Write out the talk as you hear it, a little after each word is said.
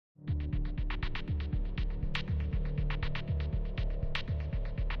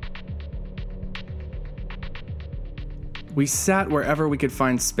We sat wherever we could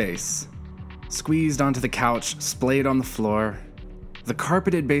find space, squeezed onto the couch, splayed on the floor. The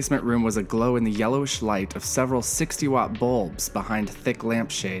carpeted basement room was aglow in the yellowish light of several 60-watt bulbs behind thick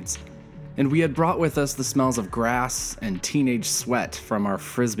lampshades, and we had brought with us the smells of grass and teenage sweat from our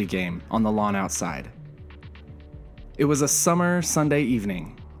frisbee game on the lawn outside. It was a summer Sunday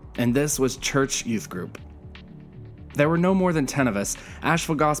evening, and this was church youth group. There were no more than 10 of us.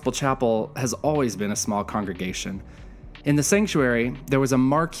 Asheville Gospel Chapel has always been a small congregation. In the sanctuary, there was a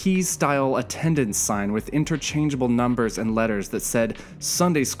marquee-style attendance sign with interchangeable numbers and letters that said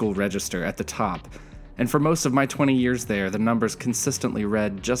Sunday School Register at the top, and for most of my 20 years there, the numbers consistently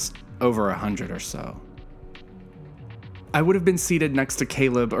read just over 100 or so. I would have been seated next to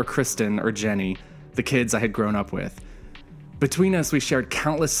Caleb or Kristen or Jenny, the kids I had grown up with. Between us, we shared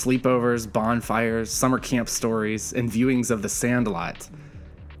countless sleepovers, bonfires, summer camp stories, and viewings of The Sandlot.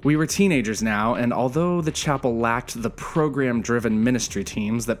 We were teenagers now, and although the chapel lacked the program-driven ministry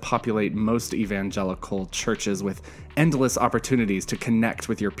teams that populate most evangelical churches with endless opportunities to connect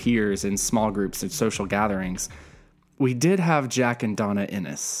with your peers in small groups and social gatherings, we did have Jack and Donna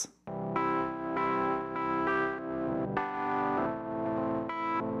Innes.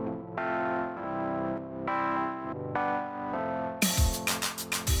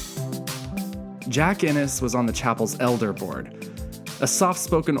 Jack Innes was on the chapel's elder board, a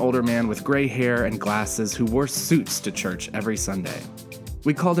soft-spoken older man with gray hair and glasses who wore suits to church every Sunday.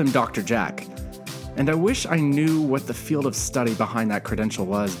 We called him Dr. Jack, and I wish I knew what the field of study behind that credential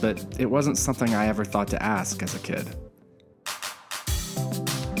was, but it wasn't something I ever thought to ask as a kid.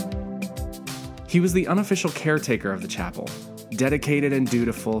 He was the unofficial caretaker of the chapel, dedicated and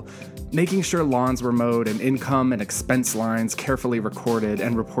dutiful, making sure lawns were mowed and income and expense lines carefully recorded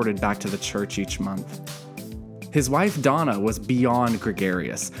and reported back to the church each month. His wife, Donna, was beyond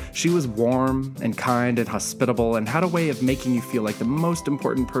gregarious. She was warm and kind and hospitable and had a way of making you feel like the most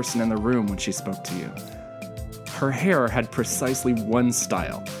important person in the room when she spoke to you. Her hair had precisely one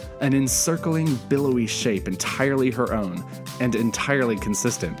style, an encircling, billowy shape entirely her own and entirely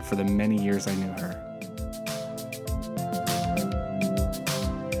consistent for the many years I knew her.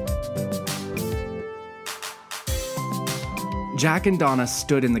 Jack and Donna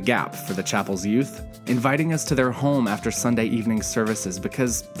stood in the gap for the chapel's youth, inviting us to their home after Sunday evening services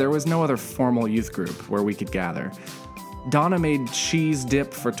because there was no other formal youth group where we could gather. Donna made cheese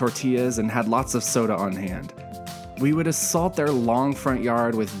dip for tortillas and had lots of soda on hand. We would assault their long front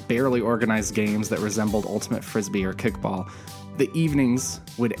yard with barely organized games that resembled ultimate frisbee or kickball. The evenings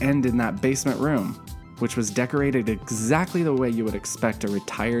would end in that basement room, which was decorated exactly the way you would expect a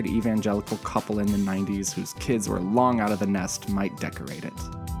retired evangelical couple in the 90s whose kids were long out of the nest might decorate it.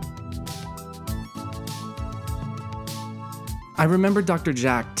 I remember Dr.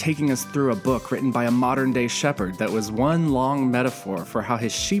 Jack taking us through a book written by a modern-day shepherd that was one long metaphor for how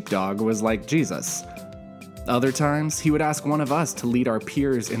his sheepdog was like Jesus. Other times, he would ask one of us to lead our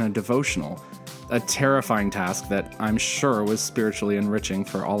peers in a devotional, a terrifying task that I'm sure was spiritually enriching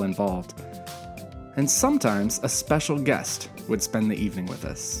for all involved. And sometimes a special guest would spend the evening with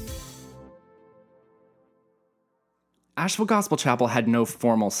us. Asheville Gospel Chapel had no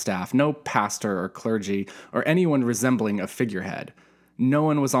formal staff, no pastor or clergy, or anyone resembling a figurehead. No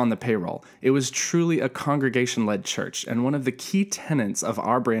one was on the payroll. It was truly a congregation-led church, and one of the key tenets of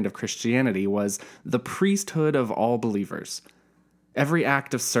our brand of Christianity was the priesthood of all believers. Every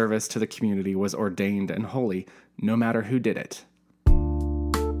act of service to the community was ordained and holy, no matter who did it.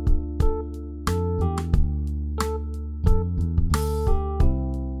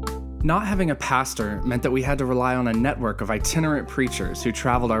 Not having a pastor meant that we had to rely on a network of itinerant preachers who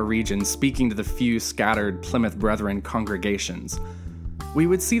traveled our region speaking to the few scattered Plymouth Brethren congregations. We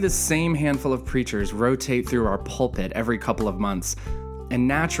would see the same handful of preachers rotate through our pulpit every couple of months, and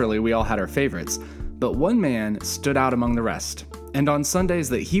naturally we all had our favorites, but one man stood out among the rest, and on Sundays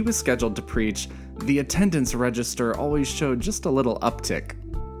that he was scheduled to preach, the attendance register always showed just a little uptick.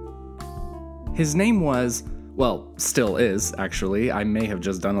 His name was, well, still is, actually, I may have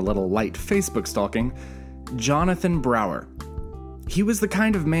just done a little light Facebook stalking, Jonathan Brower. He was the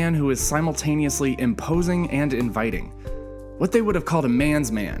kind of man who was simultaneously imposing and inviting. What they would have called a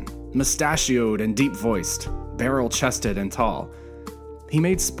man's man, mustachioed and deep-voiced, barrel-chested and tall. He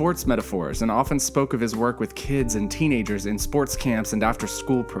made sports metaphors and often spoke of his work with kids and teenagers in sports camps and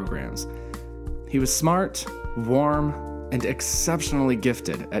after-school programs. He was smart, warm, and exceptionally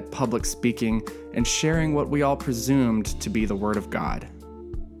gifted at public speaking and sharing what we all presumed to be the Word of God.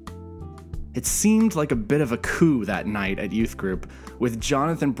 It seemed like a bit of a coup that night at youth group, with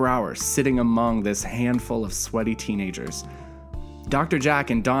Jonathan Brower sitting among this handful of sweaty teenagers. Dr.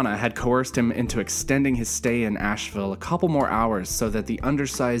 Jack and Donna had coerced him into extending his stay in Asheville a couple more hours so that the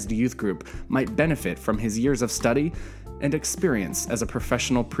undersized youth group might benefit from his years of study and experience as a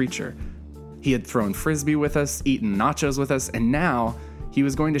professional preacher. He had thrown frisbee with us, eaten nachos with us, and now he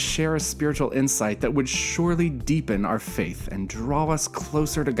was going to share a spiritual insight that would surely deepen our faith and draw us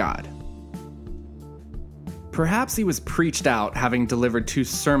closer to God. Perhaps he was preached out, having delivered 2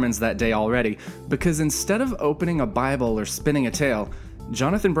 sermons that day already, because instead of opening a Bible or spinning a tale,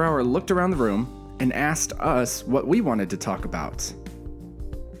 Jonathan Brower looked around the room and asked us what we wanted to talk about.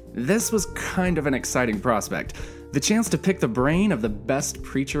 This was kind of an exciting prospect, the chance to pick the brain of the best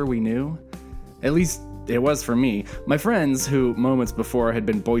preacher we knew. At least it was for me. My friends, who moments before had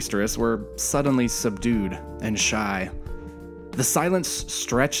been boisterous, were suddenly subdued and shy. The silence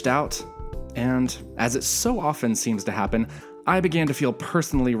stretched out, and as it so often seems to happen, I began to feel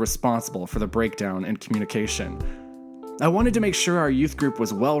personally responsible for the breakdown in communication. I wanted to make sure our youth group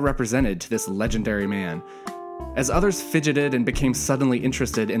was well represented to this legendary man. As others fidgeted and became suddenly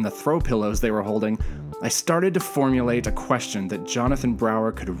interested in the throw pillows they were holding, I started to formulate a question that Jonathan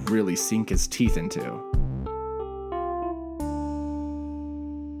Brower could really sink his teeth into.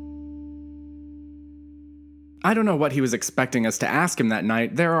 I don't know what he was expecting us to ask him that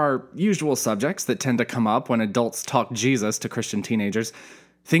night. There are usual subjects that tend to come up when adults talk Jesus to Christian teenagers.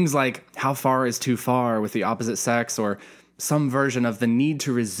 Things like how far is too far with the opposite sex, or some version of the need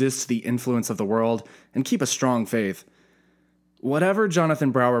to resist the influence of the world and keep a strong faith. Whatever Jonathan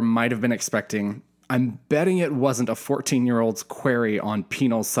Brower might have been expecting, I'm betting it wasn't a 14-year-old's query on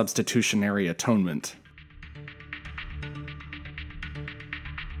penal substitutionary atonement.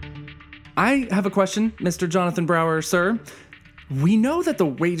 I have a question, Mr. Jonathan Brower, sir. We know that the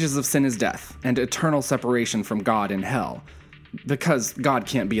wages of sin is death and eternal separation from God in hell, because God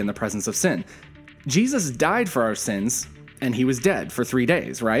can't be in the presence of sin. Jesus died for our sins, and he was dead for 3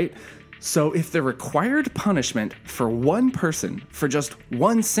 days, right? So if the required punishment for one person for just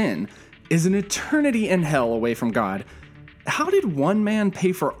one sin is an eternity in hell away from God, how did one man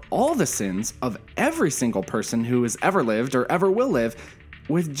pay for all the sins of every single person who has ever lived or ever will live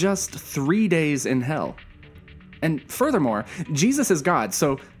with just 3 days in hell? And furthermore, Jesus is God,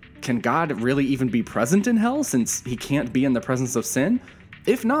 so can God really even be present in hell since he can't be in the presence of sin?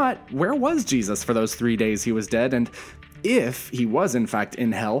 If not, where was Jesus for those 3 days he was dead? And if he was in fact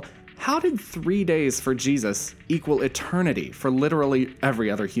in hell, how did 3 days for Jesus equal eternity for literally every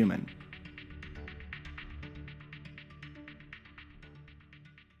other human?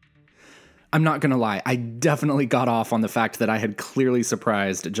 I'm not gonna lie, I definitely got off on the fact that I had clearly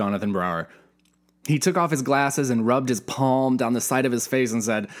surprised Jonathan Brower. He took off his glasses and rubbed his palm down the side of his face and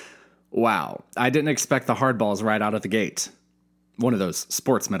said, "Wow, I didn't expect the hardballs right out of the gate." One of those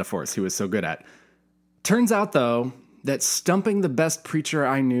sports metaphors he was so good at. Turns out, though, that stumping the best preacher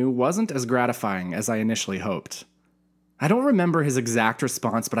I knew wasn't as gratifying as I initially hoped. I don't remember his exact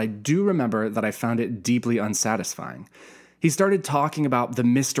response, but I do remember that I found it deeply unsatisfying. He started talking about the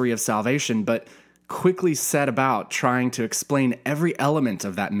mystery of salvation, but quickly set about trying to explain every element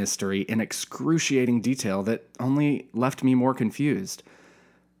of that mystery in excruciating detail that only left me more confused.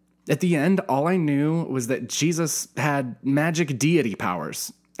 At the end, all I knew was that Jesus had magic deity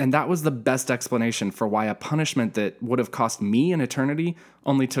powers, and that was the best explanation for why a punishment that would have cost me an eternity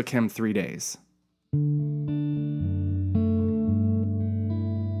only took him 3 days.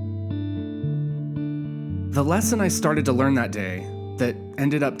 The lesson I started to learn that day, that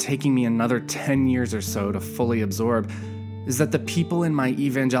ended up taking me another 10 years or so to fully absorb, is that the people in my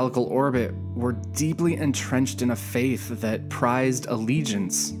evangelical orbit were deeply entrenched in a faith that prized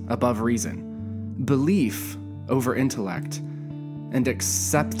allegiance above reason, belief over intellect, and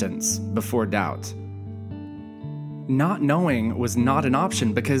acceptance before doubt. Not knowing was not an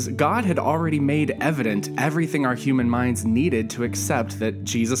option because God had already made evident everything our human minds needed to accept that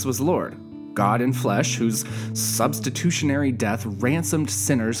Jesus was Lord, God in flesh, whose substitutionary death ransomed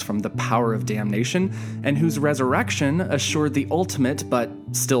sinners from the power of damnation, and whose resurrection assured the ultimate, but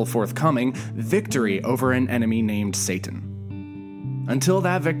still forthcoming, victory over an enemy named Satan. Until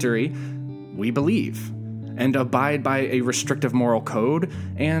that victory, we believe, and abide by a restrictive moral code,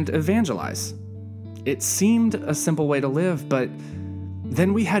 and evangelize. It seemed a simple way to live, but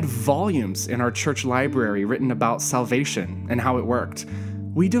then we had volumes in our church library written about salvation and how it worked.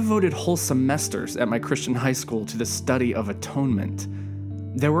 We devoted whole semesters at my Christian high school to the study of atonement.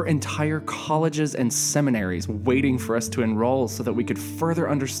 There were entire colleges and seminaries waiting for us to enroll so that we could further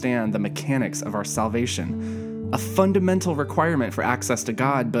understand the mechanics of our salvation, a fundamental requirement for access to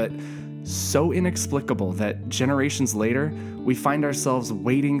God, but So inexplicable that generations later, we find ourselves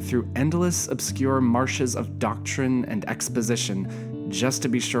wading through endless, obscure marshes of doctrine and exposition just to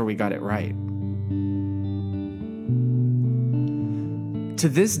be sure we got it right. To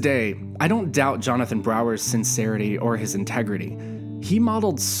this day, I don't doubt Jonathan Brower's sincerity or his integrity. He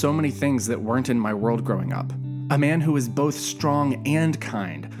modeled so many things that weren't in my world growing up. A man who was both strong and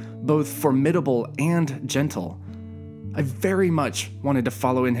kind, both formidable and gentle. I very much wanted to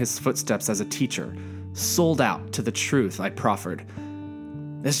follow in his footsteps as a teacher, sold out to the truth I proffered.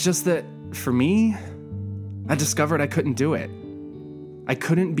 It's just that, for me, I discovered I couldn't do it. I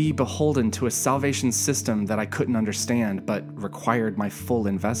couldn't be beholden to a salvation system that I couldn't understand but required my full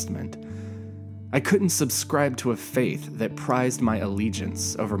investment. I couldn't subscribe to a faith that prized my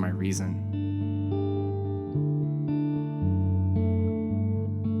allegiance over my reason.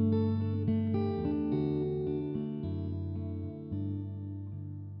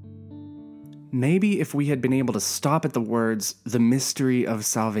 Maybe if we had been able to stop at the words, the mystery of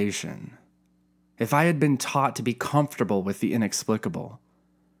salvation. If I had been taught to be comfortable with the inexplicable.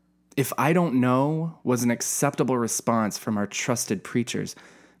 If I don't know was an acceptable response from our trusted preachers,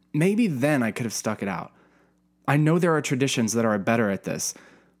 maybe then I could have stuck it out. I know there are traditions that are better at this,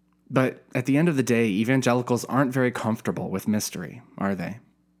 but at the end of the day, evangelicals aren't very comfortable with mystery, are they?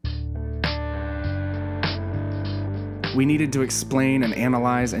 We needed to explain and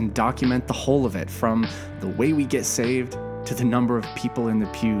analyze and document the whole of it, from the way we get saved to the number of people in the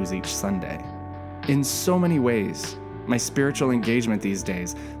pews each Sunday. In so many ways, my spiritual engagement these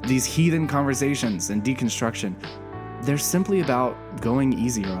days, these heathen conversations and deconstruction, they're simply about going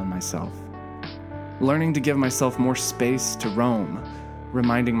easier on myself. Learning to give myself more space to roam,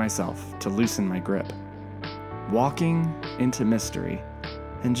 reminding myself to loosen my grip. Walking into mystery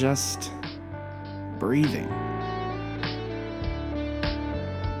and just breathing.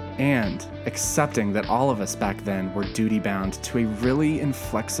 And accepting that all of us back then were duty-bound to a really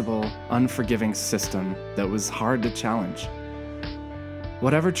inflexible, unforgiving system that was hard to challenge.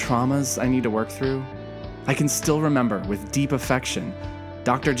 Whatever traumas I need to work through, I can still remember with deep affection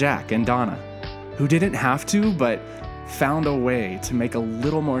Dr. Jack and Donna, who didn't have to, but found a way to make a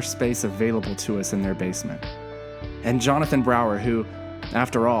little more space available to us in their basement. And Jonathan Brower, who,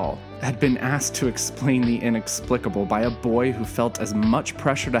 after all, had been asked to explain the inexplicable by a boy who felt as much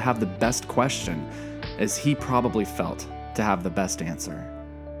pressure to have the best question as he probably felt to have the best answer.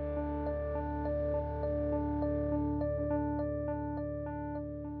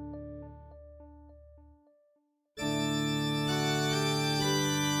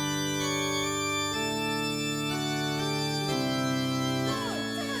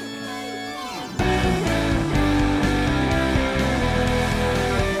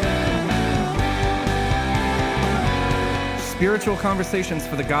 Spiritual Conversations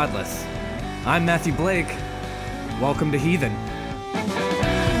for the Godless. I'm Matthew Blake. Welcome to Heathen.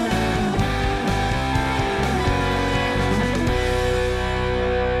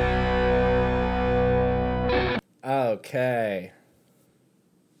 Okay.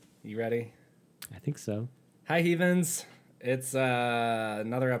 You ready? I think so. Hi, Heathens. It's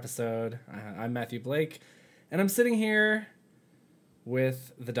another episode. I'm Matthew Blake, and I'm sitting here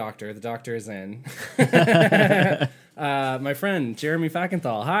with the doctor. The doctor is in. My friend, Jeremy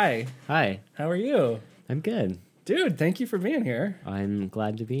Fackenthal. Hi. Hi. How are you? I'm good. Dude, thank you for being here. I'm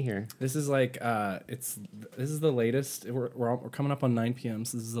glad to be here. This is like, this is the latest. We're coming up on 9 p.m.,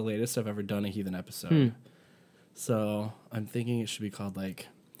 so this is the latest I've ever done a Heathen episode. So I'm thinking it should be called, like,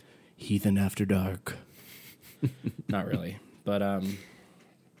 Heathen After Dark. Not really. But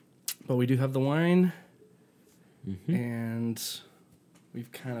we do have the wine, and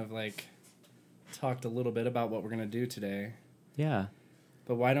we've kind of, like, talked a little bit about what we're going to do today. Yeah.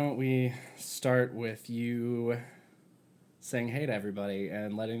 But why don't we start with you saying hey to everybody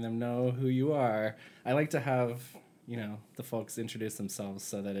and letting them know who you are. I like to have, the folks introduce themselves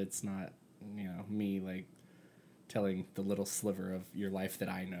so that it's not, me, like, telling the little sliver of your life that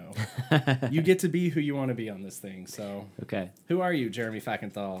I know. You get to be who you want to be on this thing, so. Okay. Who are you, Jeremy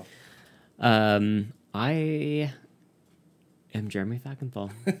Fackenthal? I am Jeremy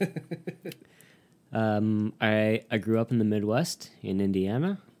Fackenthal. I grew up in the Midwest in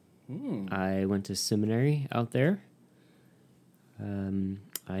Indiana. I went to seminary out there.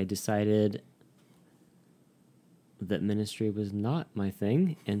 I decided that ministry was not my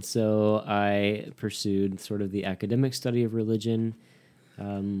thing, and so I pursued sort of the academic study of religion,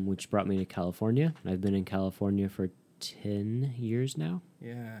 which brought me to California. I've been in California for 10 years now.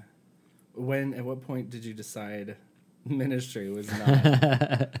 Yeah. At what point did you decide ministry was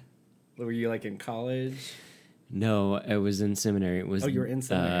not... Were you, like, in college? No, I was in seminary. It was. Oh, you were in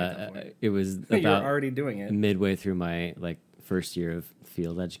seminary at that point. It was You were about already doing it. midway through my first year of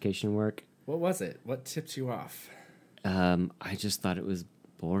field education work. What was it? What tipped you off? I just thought it was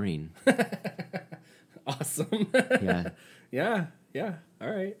boring. Awesome. Yeah. Yeah. All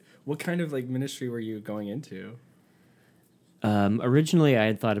right. What kind of ministry were you going into? Originally, I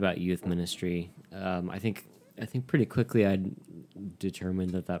had thought about youth ministry. I think pretty quickly I'd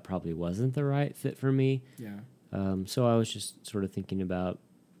determined that probably wasn't the right fit for me. Yeah. So I was just sort of thinking about,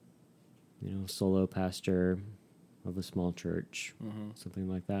 solo pastor of a small church, something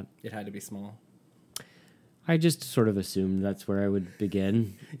like that. It had to be small. I just sort of assumed that's where I would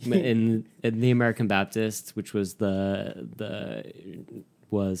begin in the American Baptists, which was is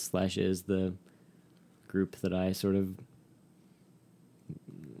the group that I sort of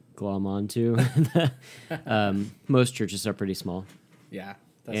glom onto. Most churches are pretty small. Yeah,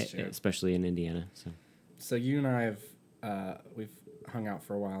 that's true. Especially in Indiana. So you and I have we've hung out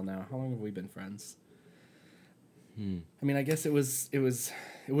for a while now. How long have we been friends? I mean, I guess it would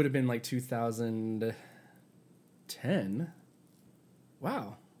have been 2010.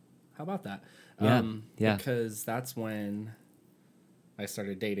 Wow, how about that? Yeah, yeah. Because that's when I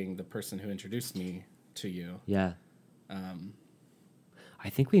started dating the person who introduced me to you. Yeah. I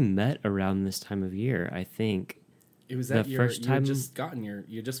think we met around this time of year. I think it was that the year first time you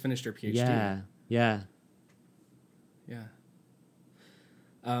just finished your PhD. Yeah.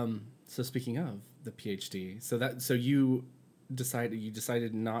 So speaking of the PhD, so you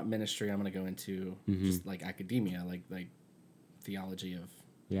decided not ministry. I'm going to go into just academia, like theology of.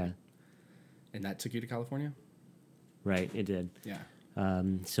 Yeah. And that took you to California? Right, it did. Yeah.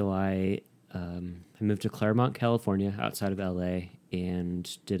 So I moved to Claremont, California, outside of LA,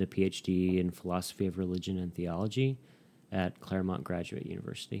 and did a PhD in philosophy of religion and theology at Claremont Graduate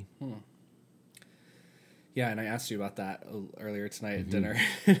University. Yeah, and I asked you about that earlier tonight at dinner.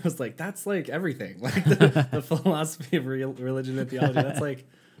 I was like, that's everything. The philosophy of religion and theology,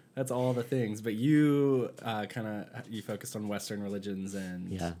 that's all the things. But you you focused on Western religions,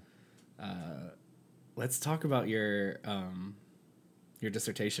 and let's talk about your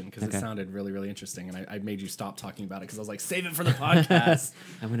dissertation, because it sounded really, really interesting, and I made you stop talking about it because I was like, save it for the podcast.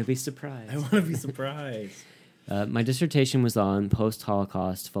 I want to be surprised. I want to be surprised. My dissertation was on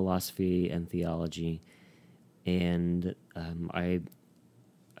post-Holocaust philosophy and theology, and I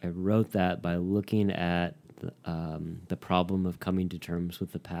wrote that by looking at the problem of coming to terms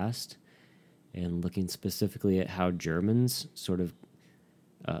with the past, and looking specifically at how Germans sort of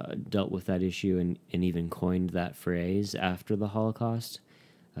dealt with that issue and even coined that phrase after the Holocaust.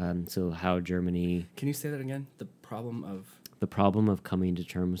 So how Germany... Can you say that again? The problem of coming to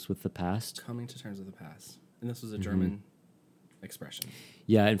terms with the past. Coming to terms with the past. And this was a German expression.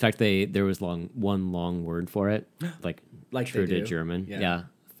 Yeah, in fact, there was one long word for it, like true to they do. German. Yeah.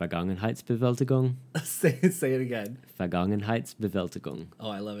 Vergangenheitsbewältigung. Say it again. Vergangenheitsbewältigung. Oh,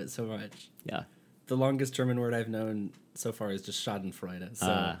 I love it so much. Yeah. The longest German word I've known so far is just Schadenfreude.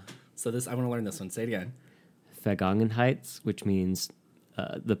 So this, I want to learn this one. Say it again. Vergangenheits, which means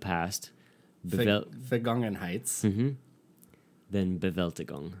the past. Vergangenheits. Then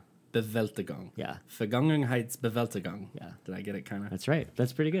Bewältigung. Bewältigung. Yeah. Vergangenheitsbewältigung. Yeah. Did I get it kind of? That's right.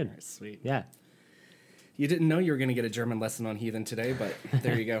 That's pretty good. Right, sweet. Yeah. You didn't know you were going to get a German lesson on heathen today, but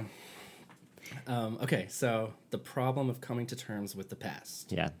there you go. Okay, so the problem of coming to terms with the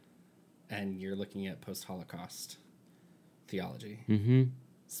past. Yeah. And you're looking at post-Holocaust theology.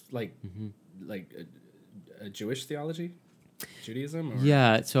 Like a Jewish theology? Judaism? Or?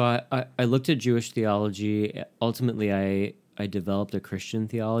 Yeah, so I looked at Jewish theology. Ultimately, I developed a Christian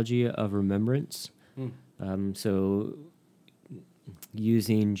theology of remembrance. So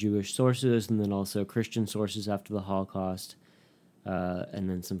using Jewish sources and then also Christian sources after the Holocaust, and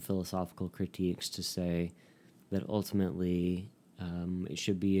then some philosophical critiques to say that ultimately it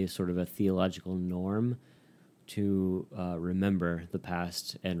should be a sort of a theological norm to remember the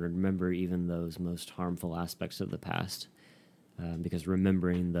past and remember even those most harmful aspects of the past. Because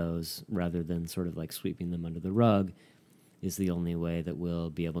remembering those rather than sort of sweeping them under the rug is the only way that we'll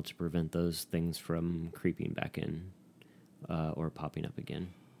be able to prevent those things from creeping back in or popping up again.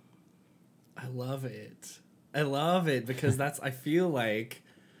 I love it because I feel like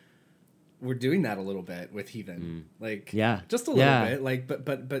we're doing that a little bit with heathen, just a little bit,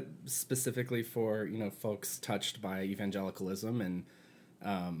 but specifically for folks touched by evangelicalism and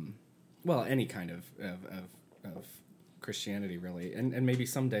any kind of Christianity, really, and maybe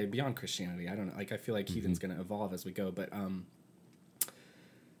someday beyond Christianity. I don't know. I feel like heathen's going to evolve as we go, but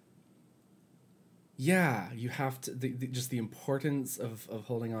you have to just the importance of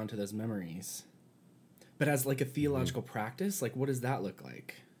holding on to those memories. But as like a theological practice, like what does that look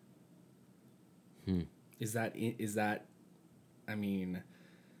like? Is that I mean,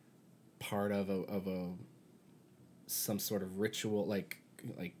 part of a some sort of ritual, like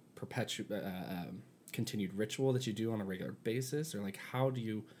continued ritual that you do on a regular basis, or like how do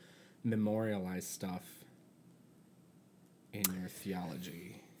you memorialize stuff in your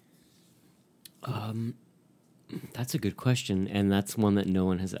theology? That's a good question, and that's one that no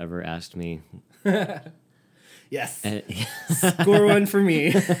one has ever asked me. Yes. Score one for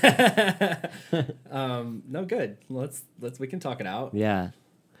me. No, good. We can talk it out. Yeah.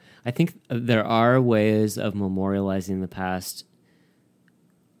 I think there are ways of memorializing the past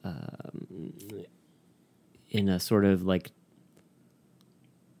in a sort of like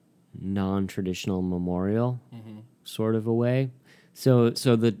non-traditional memorial sort of a way. So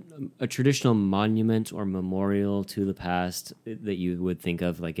a traditional monument or memorial to the past that you would think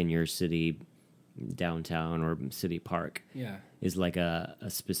of like in your city downtown or city park is like a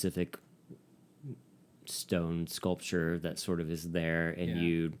specific stone sculpture that sort of is there, and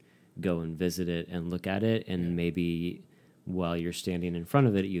you go and visit it and look at it, and maybe while you're standing in front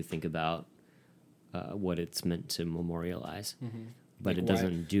of it you think about what it's meant to memorialize. But like it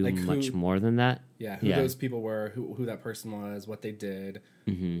doesn't do much more than that. Who those people were, who that person was, what they did,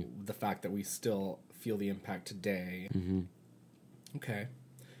 the fact that we still feel the impact today. Okay.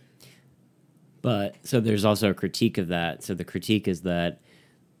 But so there's also a critique of that. So the critique is that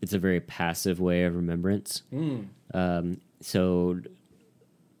it's a very passive way of remembrance. So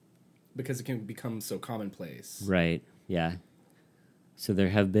because it can become so commonplace. Right. Yeah. So there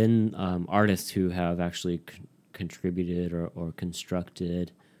have been artists who have actually contributed or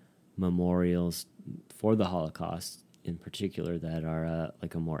constructed memorials for the Holocaust in particular that are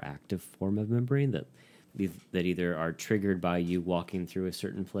like a more active form of memory that either are triggered by you walking through a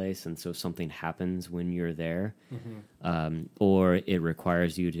certain place, and so something happens when you're there, or it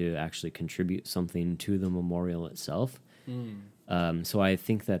requires you to actually contribute something to the memorial itself. So I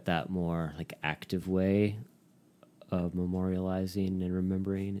think that more like active way of memorializing and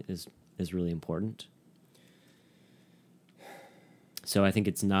remembering is really important. So I think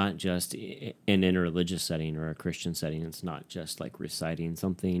it's not just in a religious setting or a Christian setting. It's not just like reciting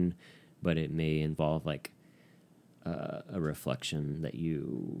something, but it may involve like a reflection that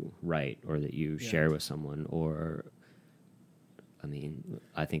you write or that you share with someone. Or, I mean,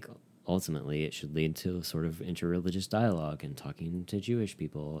 I think ultimately it should lead to a sort of interreligious dialogue and talking to Jewish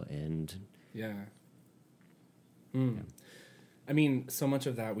people and... I mean, so much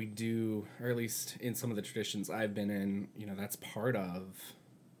of that we do, or at least in some of the traditions I've been in, you know, that's part of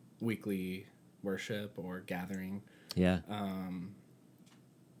weekly worship or gathering. Yeah.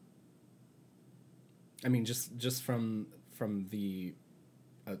 I mean, just from the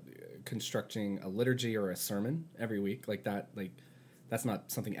constructing a liturgy or a sermon every week like that, like that's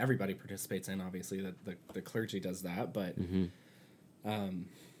not something everybody participates in. Obviously, that the clergy does that, but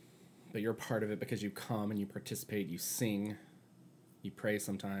but you're part of it because you come and you participate, you sing, you pray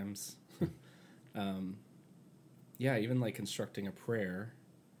sometimes. Even like constructing a prayer,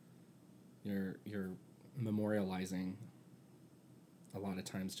 you're memorializing a lot of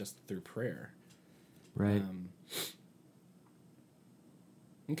times just through prayer. Right.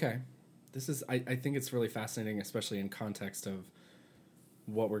 Okay. This is, I think it's really fascinating, especially in context of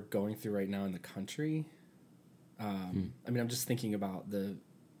what we're going through right now in the country. I mean, I'm just thinking about the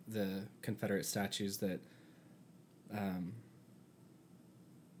Confederate statues that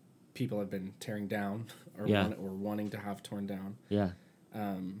people have been tearing down or wanting to have torn down. Yeah.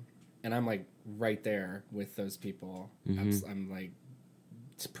 And I'm like right there with those people. I'm like,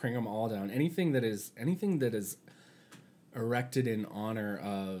 to bring them all down. Anything that is erected in honor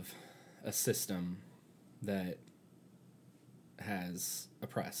of a system that has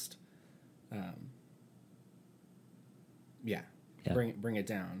oppressed. Bring it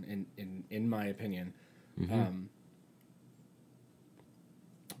down in my opinion.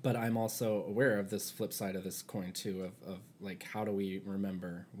 But I'm also aware of this flip side of this coin too, of like, how do we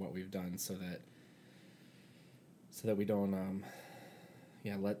remember what we've done so that we don't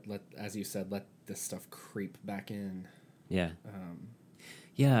let as you said, let this stuff creep back in.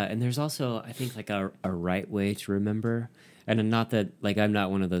 And there's also, I think, like a right way to remember, and not that, like, I'm not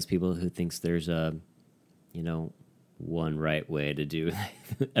one of those people who thinks there's a, one right way to do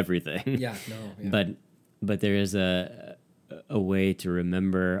everything. But there is a way to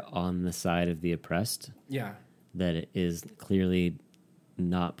remember on the side of the oppressed. That it is clearly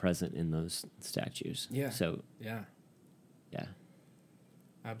not present in those statues. So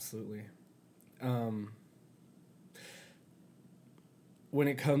absolutely. When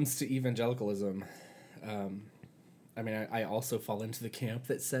it comes to evangelicalism, I mean, I also fall into the camp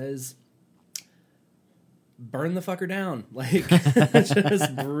that says, burn the fucker down. Like,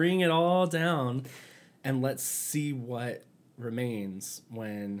 just bring it all down and let's see what remains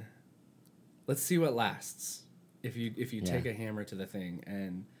let's see what lasts. If you take a hammer to the thing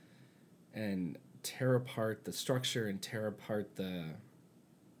and tear apart the structure and tear apart the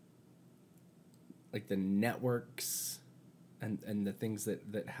networks and the things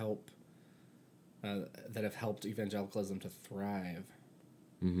that help that have helped evangelicalism to thrive.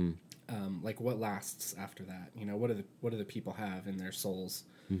 Mm-hmm. Like what lasts after that? You know, what do the people have in their souls,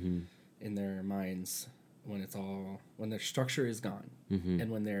 in their minds when their structure is gone, and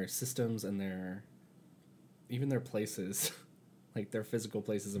when their systems and even their places, like their physical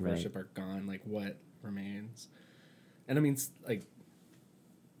places of worship are gone. Like what remains? And I mean, like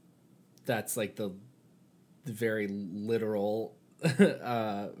that's like the very literal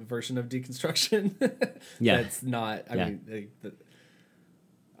version of deconstruction. That's not. I mean,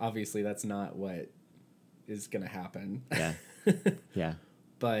 obviously, that's not what is going to happen. Yeah. Yeah.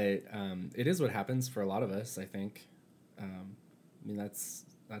 But it is what happens for a lot of us, I think. I mean, that's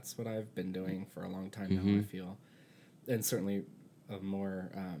what I've been doing for a long time now, I feel. And certainly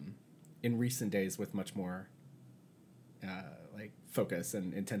more in recent days with much more like focus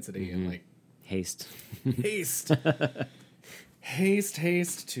and intensity and like haste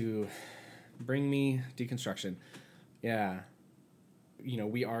to bring me deconstruction. Yeah. You know,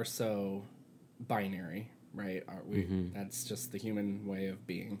 we are so binary, right? That's just the human way of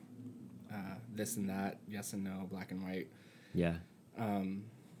being. This and that, yes and no, black and white. Yeah. And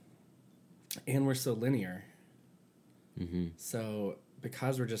we're so linear. So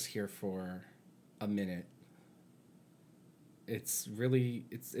because we're just here for a minute, it's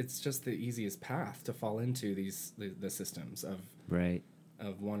just the easiest path to fall into the systems of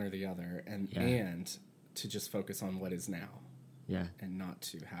one or the other, and to just focus on what is now. Yeah. And not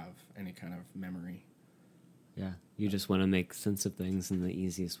to have any kind of memory. Yeah. You just want to make sense of things in the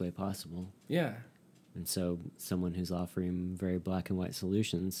easiest way possible. Yeah. And so someone who's offering very black and white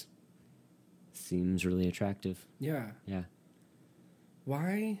solutions seems really attractive. Yeah. Yeah.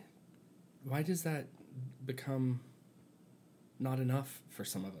 Why does that become not enough for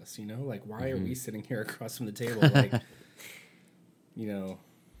some of us, you know? Like, why are we sitting here across from the table, like, you know,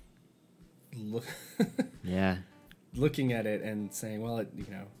 looking at it and saying, well, you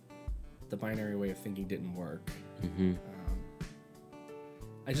know, the binary way of thinking didn't work.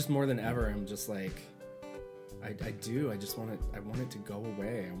 I just more than ever, I'm just like, I want it to go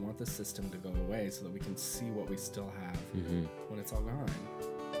away. I want the system to go away so that we can see what we still have when it's all gone.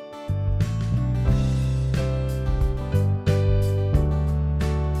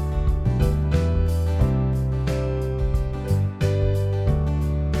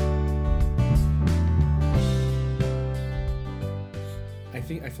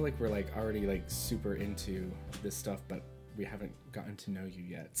 I feel like we're like already like super into this stuff, but we haven't gotten to know you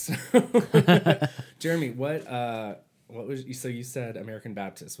yet. So Jeremy, what was you? So you said American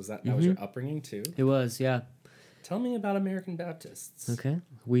Baptist. Was that was your upbringing too? It was, yeah. Tell me about American Baptists. Okay,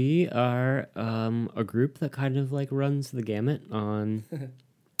 we are a group that kind of like runs the gamut on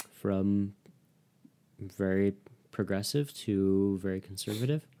from very progressive to very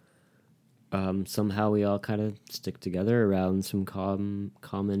conservative. Somehow we all kind of stick together around some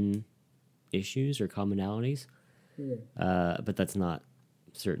common issues or commonalities. But that's not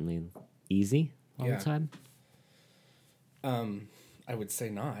certainly easy all the time. I would say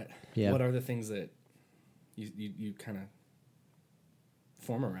not. Yeah. What are the things that you kind of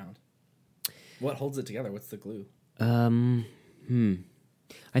form around? What holds it together? What's the glue? I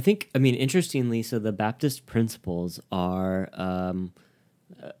think, interestingly, so the Baptist principles are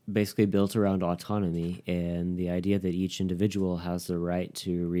basically built around autonomy and the idea that each individual has the right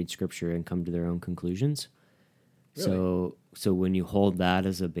to read Scripture and come to their own conclusions. Really? So when you hold that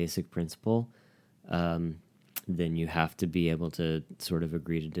as a basic principle, then you have to be able to sort of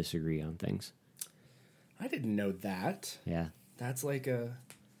agree to disagree on things. I didn't know that. Yeah. That's like a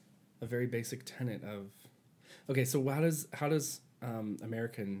very basic tenet of... Okay, so how does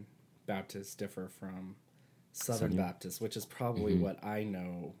American Baptist differ from Southern Baptist, which is probably what I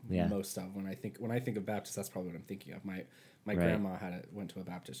know most of when I think of Baptist. That's probably what I'm thinking of. My grandma went to a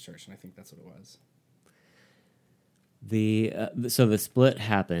Baptist church, and I think that's what it was. So the split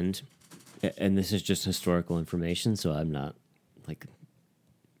happened, and this is just historical information, so I'm not like,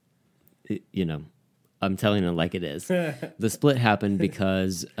 I'm telling it like it is. The split happened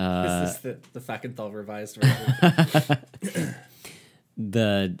because this is the Fackenthal revised version.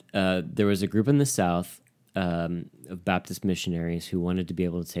 There was a group in the South of Baptist missionaries who wanted to be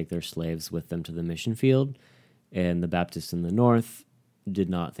able to take their slaves with them to the mission field, and the Baptists in the North did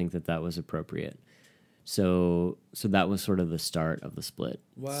not think that that was appropriate. So that was sort of the start of the split.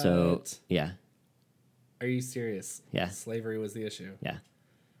 What? So, yeah. Are you serious? Yeah. Slavery was the issue. Yeah.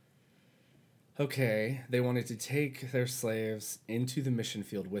 Okay, they wanted to take their slaves into the mission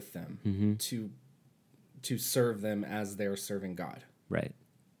field with them to serve them as they're serving God. Right.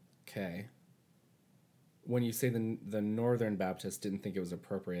 Okay. When you say the Northern Baptists didn't think it was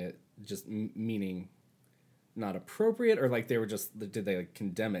appropriate, just meaning not appropriate, or like they were just, did they like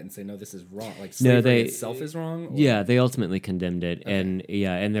condemn it and say, no, this is wrong? Like slavery itself is wrong? Or? Yeah, they ultimately condemned it. Okay.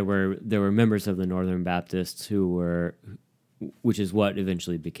 And there were members of the Northern Baptists who were, which is what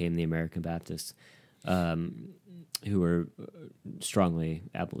eventually became the American Baptists, who were strongly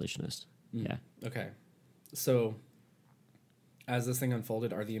abolitionist. Yeah. Okay. So as this thing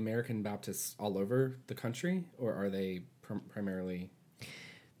unfolded, are the American Baptists all over the country, or are they primarily...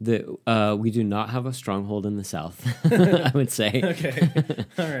 We do not have a stronghold in the South, I would say. Okay.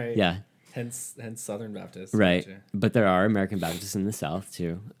 All right. Yeah. Hence Southern Baptists. Right. Gotcha. But there are American Baptists in the South,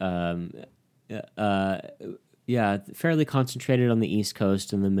 too. Yeah, fairly concentrated on the East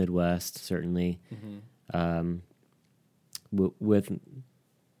Coast and the Midwest, certainly, with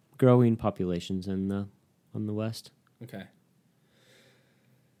growing populations on the West. Okay.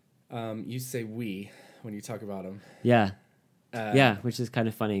 You say we when you talk about them. Yeah. Which is kind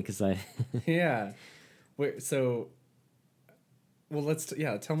of funny because I... Yeah. Wait, so... Well,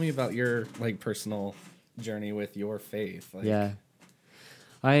 tell me about your, like, personal journey with your faith. Like... Yeah.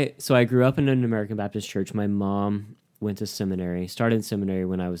 So I grew up in an American Baptist church. My mom went to seminary, started seminary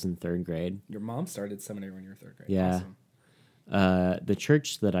when I was in third grade. Your mom started seminary when you were third grade. Yeah. Awesome. The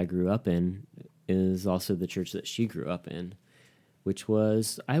church that I grew up in is also the church that she grew up in, which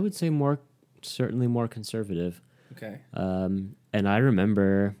was, I would say, certainly more conservative. Okay. And I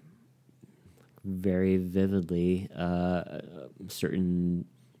remember very vividly certain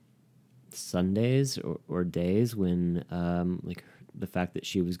Sundays or days when like the fact that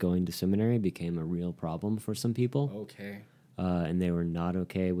she was going to seminary became a real problem for some people. Okay. And they were not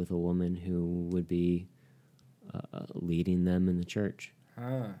okay with a woman who would be leading them in the church.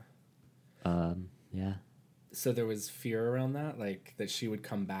 Huh. Yeah. So there was fear around that, like that she would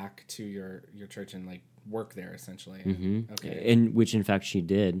come back to your church and like work there essentially. Mm-hmm. Okay. And which in fact she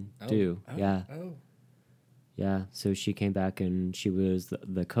did too. Yeah. Oh. Yeah. So she came back and she was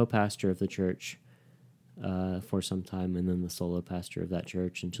the co-pastor of the church for some time, and then the solo pastor of that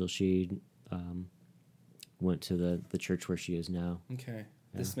church until she went to the church where she is now. Okay.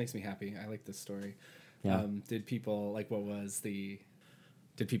 Yeah. This makes me happy. I like this story. Yeah. Did people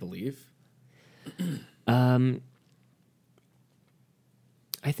did people leave? I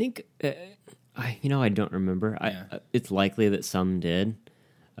think I don't remember. Yeah. It's likely that some did,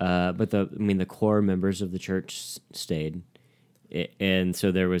 but the core members of the church stayed, and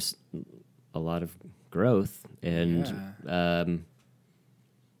so there was a lot of growth and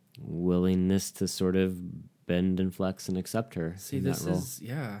willingness to sort of bend and flex and accept her. See, this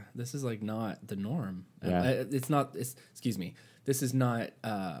is like not the norm. Yeah. Excuse me. This is not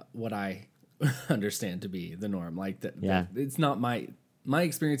what I understand to be the norm. Like that. Yeah. It's not my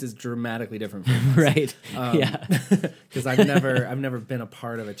experience is dramatically different from right. Yeah. Because I've never been a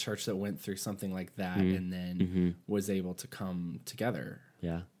part of a church that went through something like that and then was able to come together.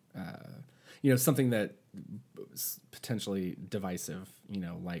 Yeah. Something that was potentially divisive,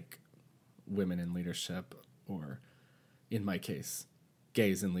 like women in leadership, or in my case,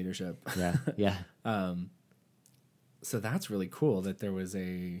 gays in leadership. Yeah. Yeah. So that's really cool that there was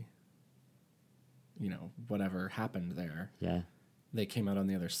whatever happened there. Yeah. They came out on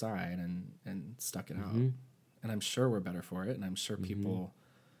the other side and stuck it out. And I'm sure we're better for it. And I'm sure people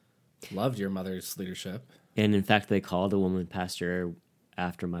loved your mother's leadership. And in fact, they called a woman pastor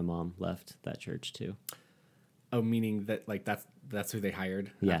after my mom left that church too. Oh, meaning that like that's who they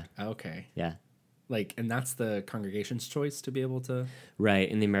hired? Yeah. Okay. Yeah. Like, and that's the congregation's choice to be able to... Right.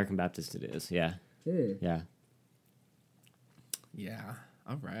 In the American Baptist it is. Yeah. Yeah. Yeah.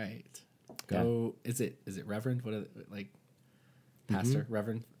 All right. Go. Yeah. Is it Reverend? What are like pastor?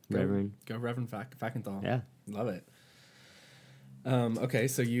 Reverend? Reverend. Go Reverend Fackenthal. Yeah. Love it. Okay,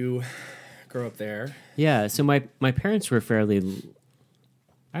 so you grow up there. Yeah, so my parents were fairly,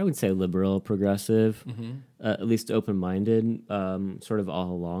 I would say, liberal, progressive, at least open-minded, sort of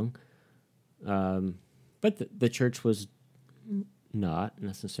all along. But the church was not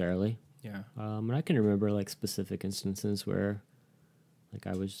necessarily. Yeah. And I can remember like specific instances where like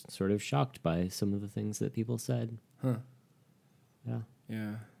I was sort of shocked by some of the things that people said. Huh. Yeah.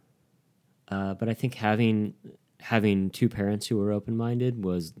 Yeah. But But I think having two parents who were open-minded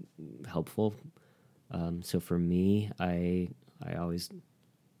was helpful. So for me, I always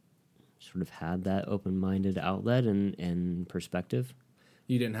sort of had that open-minded outlet and perspective.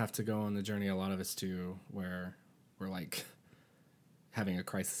 You didn't have to go on the journey a lot of us do, where we're like having a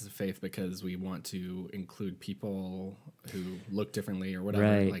crisis of faith because we want to include people who look differently or whatever,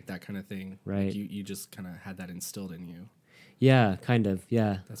 right. Like that kind of thing. Right. Like you just kind of had that instilled in you. Yeah, kind of.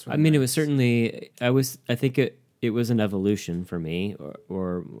 Yeah. That's really I mean, nice. It was certainly. I think it was an evolution for me,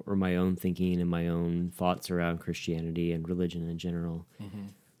 or my own thinking and my own thoughts around Christianity and religion in general. Mm-hmm.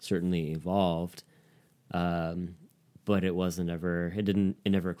 Certainly evolved, but it wasn't ever. It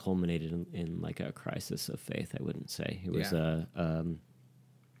never culminated in like a crisis of faith. I wouldn't say it was a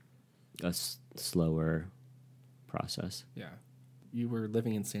slower process. Yeah, you were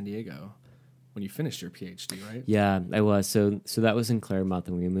living in San Diego when you finished your PhD, right? Yeah, I was. So that was in Claremont.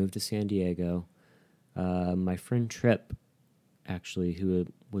 Then we moved to San Diego. My friend Tripp, actually, who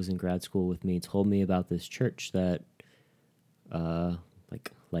was in grad school with me, told me about this church that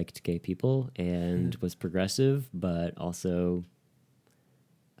liked gay people and was progressive, but also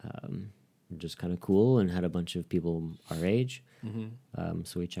just kind of cool and had a bunch of people our age. Mm-hmm.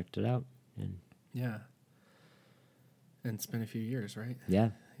 So we checked it out. And yeah. And it's been a few years, right? Yeah.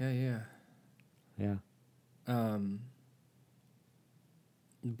 Yeah.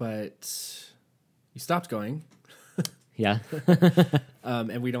 But you stopped going. Yeah.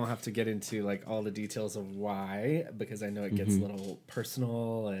 And we don't have to get into like all the details of why, because I know it gets a little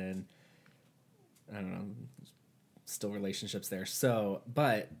personal and I don't know, still relationships there. So,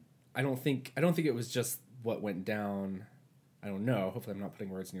 but I don't think it was just what went down. I don't know. Hopefully I'm not putting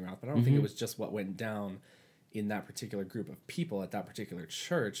words in your mouth, but I don't think it was just what went down in that particular group of people at that particular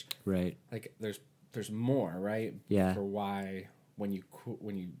church. Right. Like there's more, right? Yeah. For why when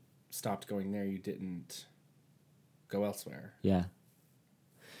you stopped going there, you didn't go elsewhere. Yeah.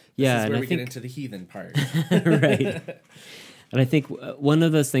 This is where we get into the heathen part. Right. And I think one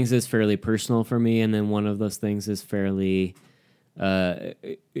of those things is fairly personal for me, and then one of those things is fairly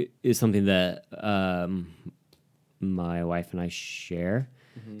is something that my wife and I share.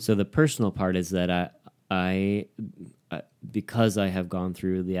 Mm-hmm. So the personal part is that I because I have gone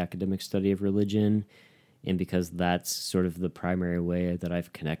through the academic study of religion, and because that's sort of the primary way that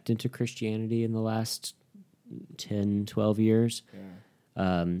I've connected to Christianity in the last 10, 12 years,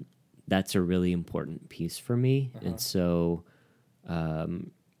 that's a really important piece for me. And so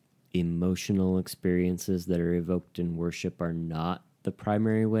emotional experiences that are evoked in worship are not the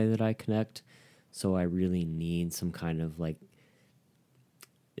primary way that I connect. So I really need some kind of like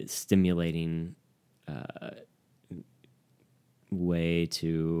stimulating way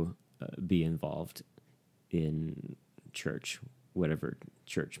to be involved in church, whatever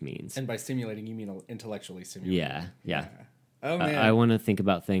church means. And by stimulating, you mean intellectually stimulating. Yeah. Oh, man. I want to think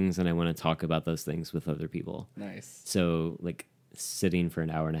about things and I want to talk about those things with other people. Nice. So, like, sitting for an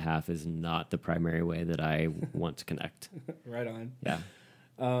hour and a half is not the primary way that I want to connect. Right on. Yeah.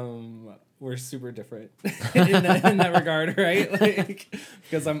 We're super different in that regard, right? Like,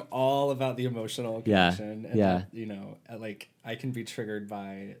 because I'm all about the emotional connection. And that, you know, like, I can be triggered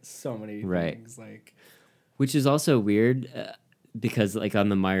by so many things. Like, which is also weird because, like, on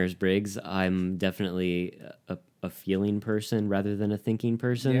the Myers-Briggs, I'm definitely a feeling person rather than a thinking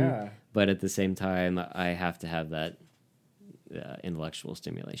person. Yeah. But at the same time, I have to have that intellectual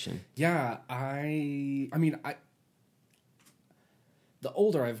stimulation. Yeah, I mean, the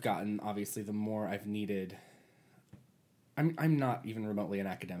older I've gotten, obviously, the more I've needed. I'm not even remotely an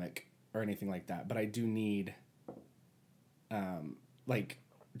academic or anything like that, but I do need, like,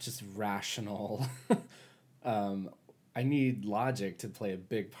 just rational. I need logic to play a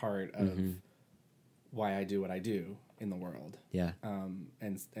big part of why I do what I do in the world. Yeah.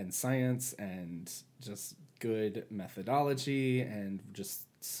 And science and just good methodology and just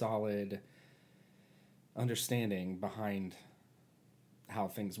solid understanding behind how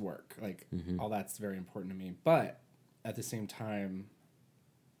things work. Like, all that's very important to me. But at the same time,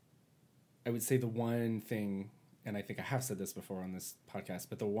 I would say the one thing, and I think I have said this before on this podcast,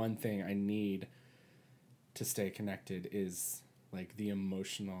 but the one thing I need to stay connected is, like, the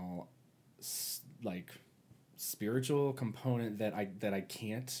emotional, like, spiritual component that I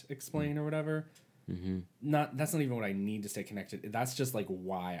can't explain or whatever. That's not even what I need to stay connected. That's just like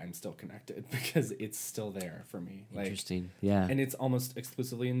why I'm still connected, because it's still there for me. Like, interesting. Yeah. And it's almost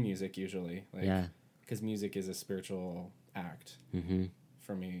exclusively in music usually. Like, yeah. Because music is a spiritual act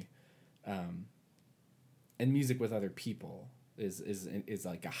for me. And music with other people is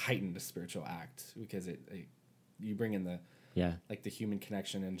like a heightened spiritual act, because it you bring in the like the human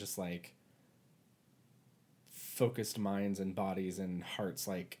connection and just like focused minds and bodies and hearts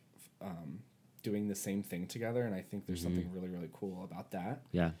like doing the same thing together, and I think there's something really, really cool about that.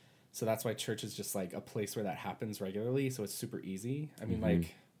 Yeah. So that's why church is just like a place where that happens regularly, so it's super easy. I mean,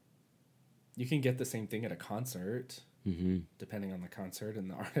 like, you can get the same thing at a concert, depending on the concert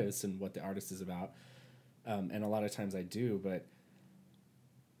and the artist and what the artist is about. And a lot of times I do, but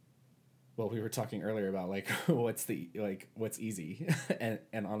well, we were talking earlier about like what's easy,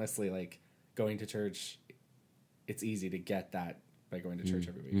 and honestly, like going to church, it's easy to get that by going to church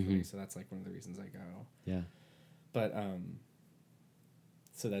every week for me. So that's like one of the reasons I go. Yeah. But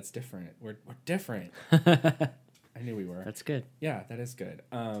so that's different. We're different. I knew we were. That's good. Yeah, that is good.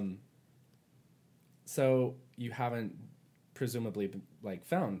 So you haven't presumably like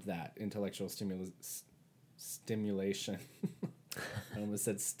found that intellectual stimulation. I almost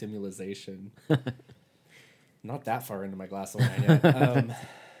said stimulation. Not that far into my glass of wine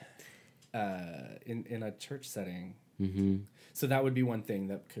yet. In a church setting. So that would be one thing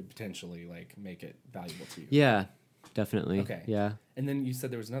that could potentially like make it valuable to you. Yeah, definitely. Okay. Yeah. And then you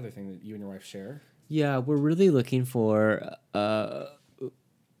said there was another thing that you and your wife share. Yeah, we're really looking for. I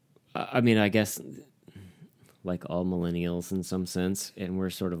mean, I guess like all millennials in some sense, and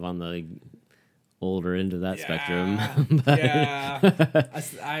we're sort of on the older end of that spectrum.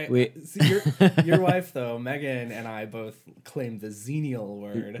 Your wife, though, Megan, and I both claim the xenial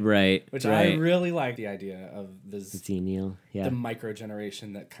word. Right. Which I really like the idea of the xenial, the micro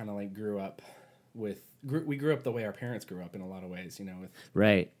generation that kind of like grew up the way our parents grew up in a lot of ways, you know,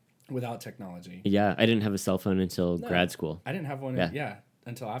 without technology. Yeah, I didn't have a cell phone until grad school. I didn't have one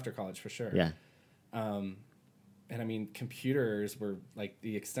until after college for sure. Yeah. And I mean, computers were like,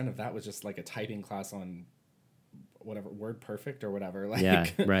 the extent of that was just like a typing class on whatever, WordPerfect or whatever. Like, yeah,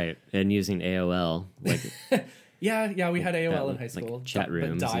 right. And using AOL. Like, yeah, we had AOL in high school. Like chat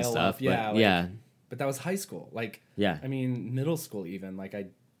rooms and stuff. But that was high school. Like, I mean, middle school even. Like, I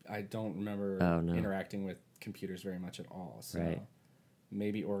don't remember interacting with computers very much at all. So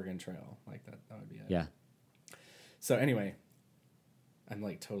maybe Oregon Trail. Like, that would be it. Yeah. So anyway, I'm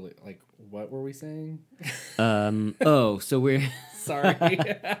like totally like, what were we saying? So we're sorry,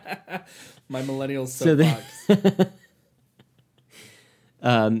 my millennial soapbox.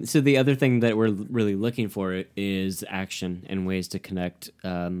 So the other thing that we're really looking for is action and ways to connect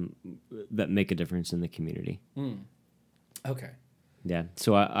that make a difference in the community. Okay. Yeah.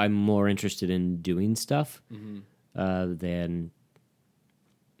 So I'm more interested in doing stuff than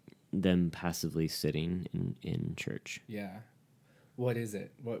passively sitting in church. Yeah. What is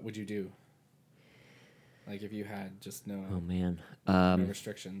it? What would you do? Like if you had just no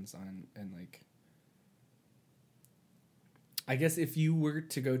restrictions on, and like, I guess if you were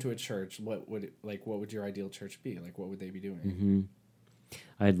to go to a church, what would your ideal church be? Like, what would they be doing?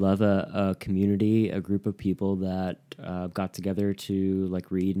 I'd love a community, a group of people that got together to like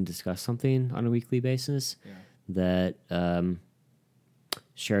read and discuss something on a weekly basis. Yeah. That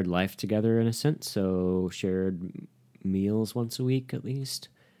shared life together in a sense. So shared meals once a week at least.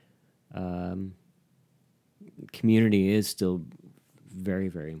 Community is still very,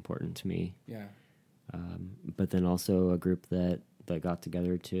 very important to me. Yeah. But then also a group that got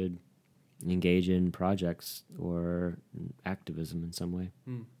together to engage in projects or activism in some way.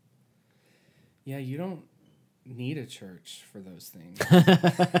 Yeah, you don't need a church for those things.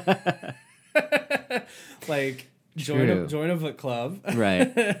 Like join a book club.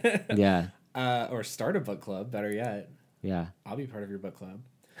 Right. Yeah. Or start a book club, better yet. Yeah. I'll be part of your book club.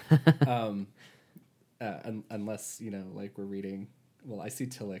 Unless, you know, like we're reading. Well, I see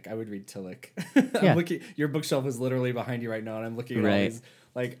Tillich. I would read Tillich. I'm looking. Your bookshelf is literally behind you right now, and I'm looking at all these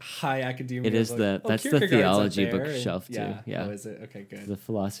like high academia. It is books. That's the theology bookshelf too. Yeah. Oh, is it? Okay, good. The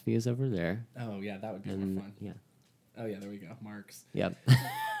philosophy is over there. Oh yeah, that would be more fun. Yeah. Oh yeah, there we go. Marx. Yep.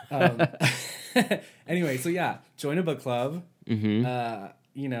 Anyway, so yeah, join a book club. You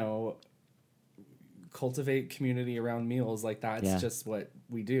know, cultivate community around meals. Like that's just what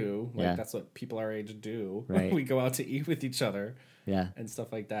we do. Like that's what people our age do. Right. We go out to eat with each other. Yeah. And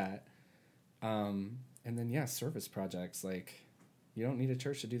stuff like that. And then service projects. Like you don't need a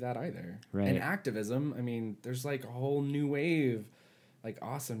church to do that either. Right. And activism. I mean, there's like a whole new wave, like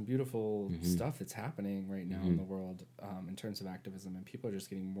awesome, beautiful stuff that's happening right now in the world in terms of activism, and people are just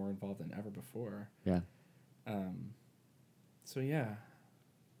getting more involved than ever before. Yeah. So yeah,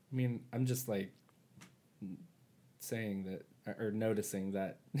 I mean, I'm just like saying that or noticing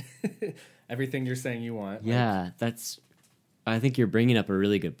that everything you're saying you want. Yeah, I think you're bringing up a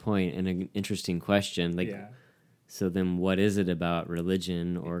really good point and an interesting question. Like, so then what is it about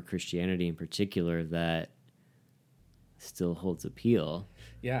religion or Christianity in particular that still holds appeal?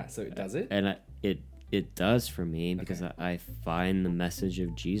 Yeah, so does it? And it does for me, because I find the message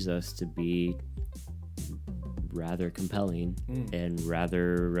of Jesus to be rather compelling and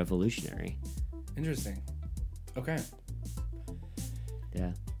rather revolutionary. Interesting. Okay.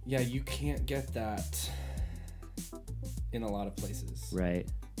 Yeah. Yeah, you can't get that in a lot of places. Right.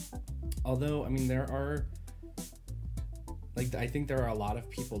 Although, I mean, there are, like, I think there are a lot of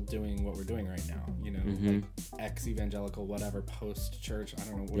people doing what we're doing right now, you know, like ex-evangelical, whatever, post-church, I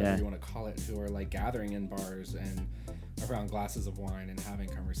don't know, whatever you want to call it, who are, like, gathering in bars and around glasses of wine and having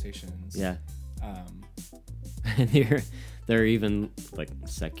conversations. Yeah. And there are even, like,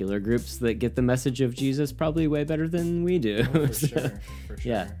 secular groups that get the message of Jesus probably way better than we do. Oh, for sure.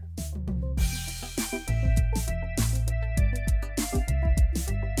 Yeah.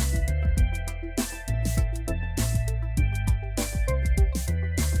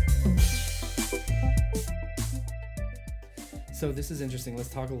 So this is interesting. Let's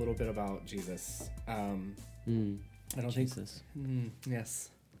talk a little bit about Jesus. I don't Jesus. think. Yes,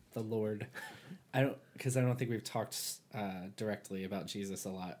 the Lord. I don't think we've talked directly about Jesus a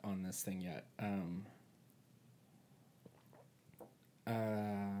lot on this thing yet.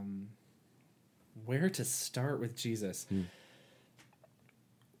 Where to start with Jesus?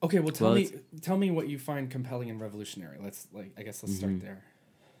 Okay, well, tell me what you find compelling and revolutionary. Let's start there.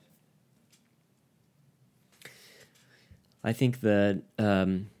 I think that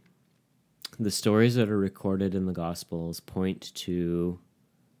the stories that are recorded in the Gospels point to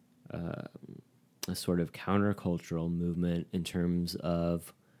a sort of countercultural movement in terms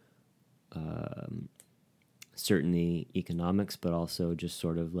of certainly economics, but also just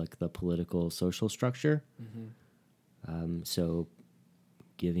sort of like the political social structure. So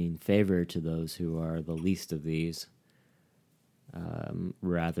giving favor to those who are the least of these,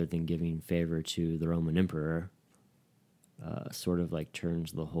 rather than giving favor to the Roman emperor. Sort of like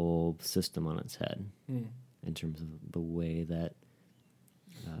turns the whole system on its head in terms of the way that,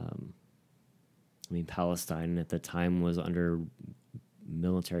 Palestine at the time was under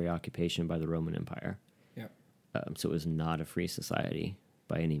military occupation by the Roman Empire. Yeah. So it was not a free society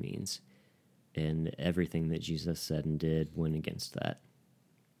by any means. And everything that Jesus said and did went against that.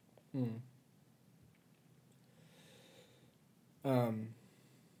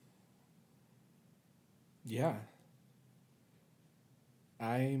 Yeah.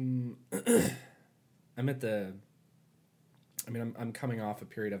 I'm coming off a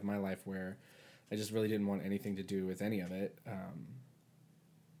period of my life where I just really didn't want anything to do with any of it.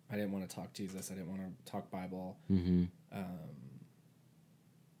 I didn't want to talk Jesus. I didn't want to talk Bible.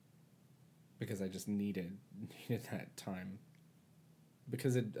 Because I just needed that time.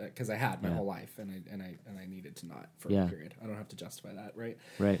 Because I had my whole life and I needed to not for a period. I don't have to justify that, right?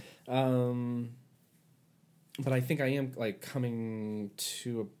 Right. But I think I am like coming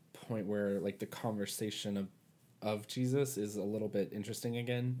to a point where like the conversation of Jesus is a little bit interesting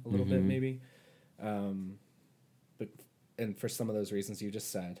again, a little bit maybe. But for some of those reasons you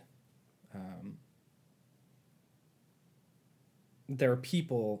just said, there are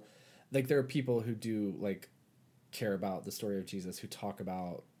people who do like care about the story of Jesus, who talk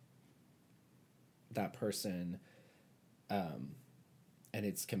about that person, and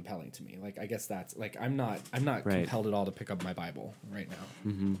it's compelling to me. Like, I guess that's like, I'm not right. compelled at all to pick up my Bible right now.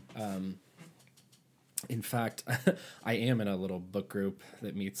 In fact, I am in a little book group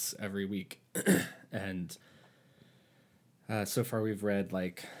that meets every week. And so far we've read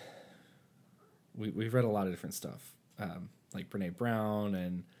like, we've read a lot of different stuff. Like Brene Brown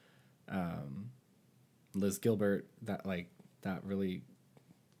and Liz Gilbert, that really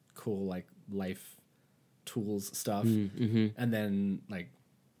cool, like life tools stuff. And then like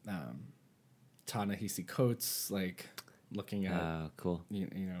Ta-Nehisi Coates, like looking at cool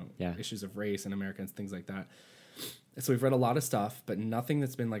issues of race in America and things like that. So we've read a lot of stuff, but nothing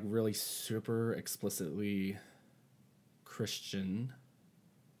that's been like really super explicitly Christian.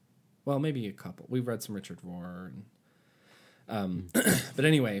 Well, maybe a couple. We've read some Richard Rohr and but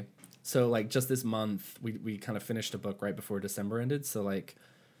anyway, so like just this month we kind of finished a book right before December ended. So like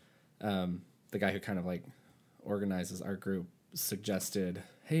the guy who kind of like organizes our group suggested,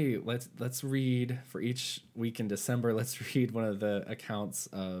 hey, let's read for each week in December, let's read one of the accounts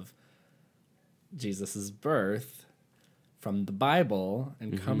of Jesus's birth from the Bible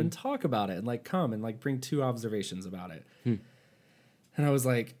and come and talk about it, and like come and like bring 2 observations about it. And I was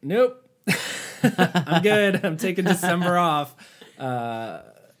like, nope. I'm good. I'm taking December off. That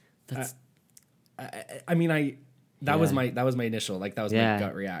was my initial, like, that was my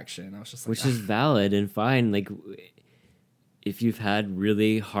gut reaction. I was just like, which is valid and fine. Like, if you've had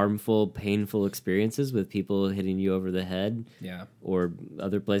really harmful, painful experiences with people hitting you over the head, or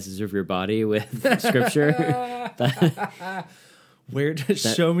other places of your body with scripture,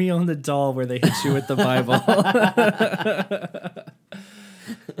 show me on the doll where they hit you with the Bible.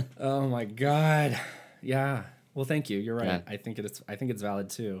 Oh my God. Yeah. Well, thank you. You're right. Yeah. I think it's valid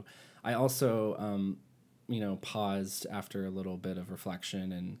too. I also, paused after a little bit of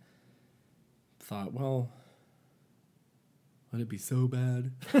reflection and thought, well, would it be so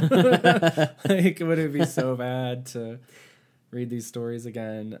bad? Would it be so bad to read these stories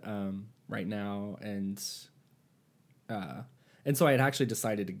again right now? And so I had actually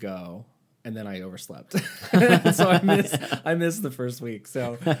decided to go, and then I overslept. So I missed the first week.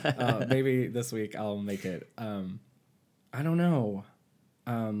 So maybe this week I'll make it. I don't know.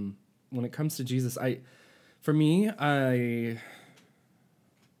 When it comes to Jesus, I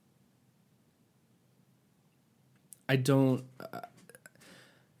don't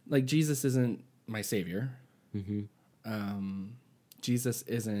like Jesus isn't my savior. Mm-hmm. Jesus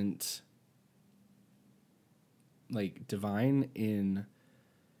isn't like divine in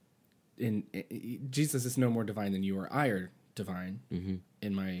Jesus is no more divine than you or I are divine. Mm-hmm.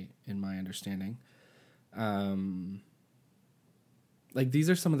 in my understanding. Like these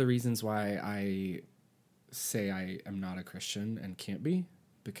are some of the reasons why I say I am not a Christian and can't be,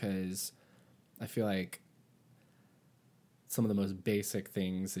 because I feel like some of the most basic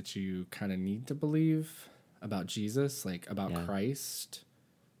things that you kind of need to believe about Jesus, like about Christ,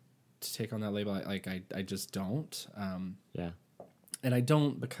 to take on that label, like I just don't. And I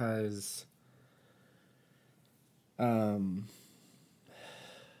don't because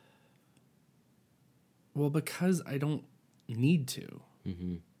because I don't need to.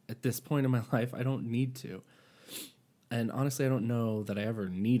 Mm-hmm. At this point in my life, I don't need to. And honestly, I don't know that I ever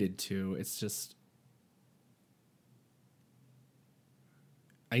needed to. It's just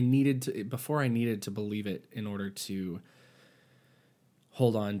before I needed to believe it in order to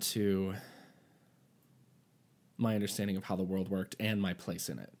hold on to my understanding of how the world worked and my place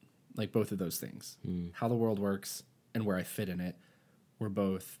in it. Like both of those things. How the world works and where I fit in it were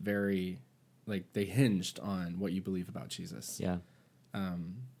both very, like, they hinged on what you believe about Jesus. Yeah.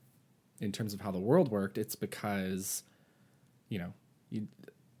 In terms of how the world worked, it's because,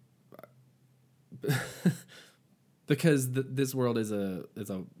 because this world is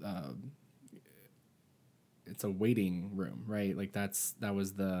it's a waiting room, right? Like that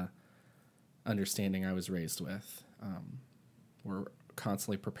was the understanding I was raised with. We're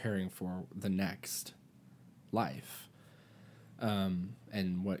constantly preparing for the next life.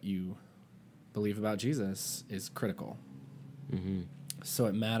 And what you believe about Jesus is critical. Mm-hmm. So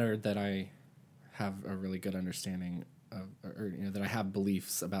it mattered that I have a really good understanding of, or that I have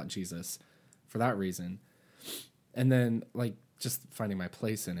beliefs about Jesus for that reason. And then, like, just finding my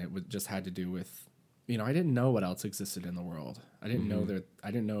place in it just had to do with, I didn't know what else existed in the world. I didn't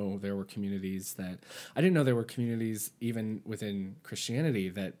know there were communities even within Christianity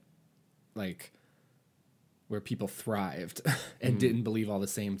that, like, where people thrived and didn't believe all the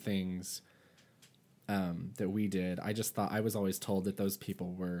same things that we did. I just thought, I was always told that those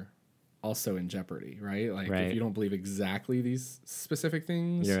people were also in jeopardy, right? Like, if you don't believe exactly these specific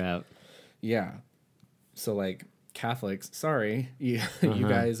things, you're out. Yeah. So, like, Catholics, sorry, you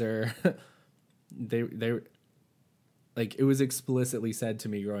guys are, they like, it was explicitly said to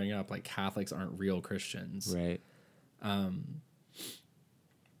me growing up, like, Catholics aren't real Christians. Right.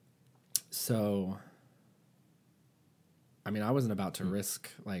 So, I mean, I wasn't about to risk,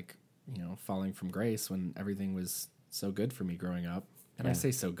 like, falling from grace when everything was so good for me growing up. And I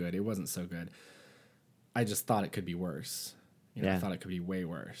say so good, it wasn't so good. I just thought it could be worse. I thought it could be way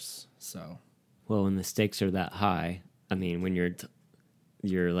worse. So, well, when the stakes are that high, I mean, when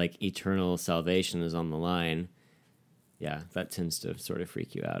your like eternal salvation is on the line, that tends to sort of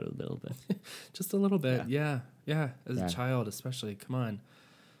freak you out a little bit. Just a little bit, yeah. As a child, especially, come on.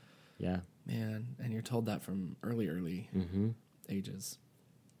 Yeah, man, and you're told that from early ages.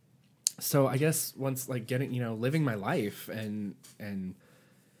 So I guess once, like, getting, living my life and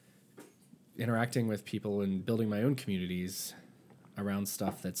interacting with people and building my own communities around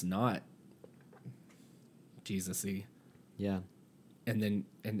stuff that's not Jesus-y. Yeah. And then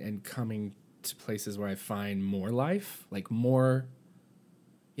and coming to places where I find more life, like more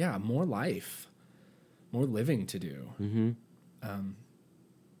life, more living to do. Mm-hmm.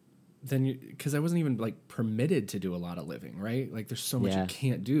 Then because I wasn't even, like, permitted to do a lot of living, right? Like, there's so much you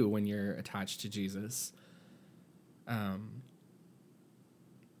can't do when you're attached to Jesus.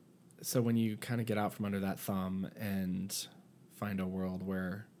 So when you kind of get out from under that thumb and find a world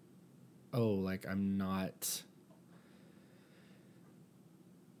where, like, I'm not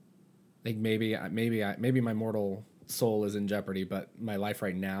like maybe my mortal soul is in jeopardy, but my life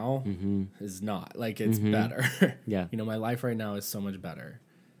right now is not. Like, it's better. Yeah. You know, my life right now is so much better.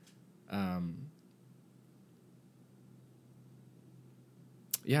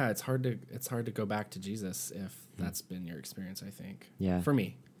 Yeah, it's hard to go back to Jesus if that's been your experience, I think. Yeah. For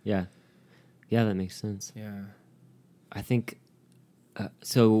me. Yeah. Yeah, that makes sense. Yeah. I think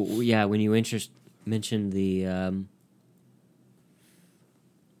so. Yeah, when you mentioned the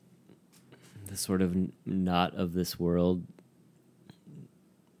sort of not of this world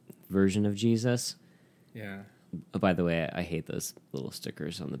version of Jesus. Yeah. Oh, by the way, I hate those little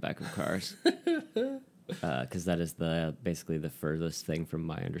stickers on the back of cars because that is basically the furthest thing from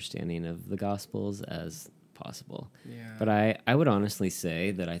my understanding of the Gospels as possible. Yeah. But I would honestly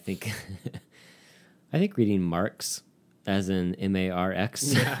say that I think I think reading Marx, as in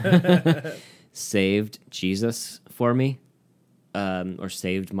Marx, saved Jesus for me, or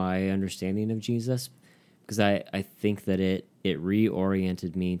saved my understanding of Jesus, because I think that it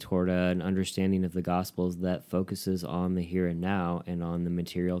reoriented me toward an understanding of the Gospels that focuses on the here and now and on the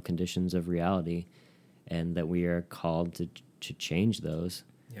material conditions of reality, and that we are called to change those.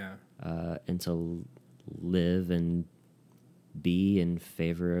 Yeah. And to live and be in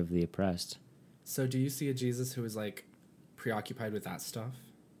favor of the oppressed. So do you see a Jesus who is like preoccupied with that stuff?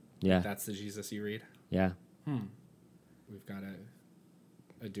 Yeah. Like, that's the Jesus you read? Yeah. We've got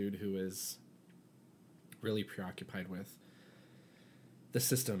a dude who is really preoccupied with the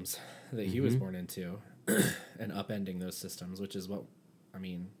systems that he was born into and upending those systems, which is what, I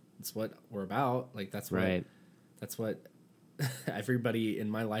mean, it's what we're about. Like, that's what everybody in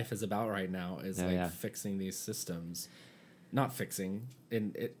my life is about right now, is fixing these systems. Not fixing,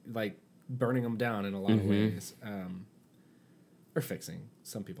 like burning them down in a lot of ways. Or fixing.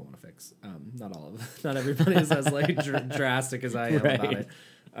 Some people want to fix. Not all of them. Not everybody is as like drastic as I am about it.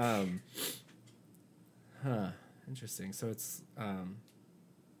 Interesting. So it's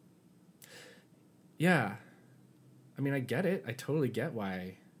yeah. I mean, I get it. I totally get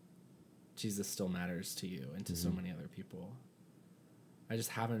why Jesus still matters to you and to so many other people. I just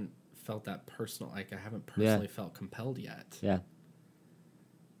haven't felt that personal. Like, I haven't personally felt compelled yet. Yeah.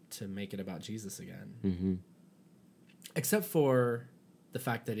 To make it about Jesus again. Except for the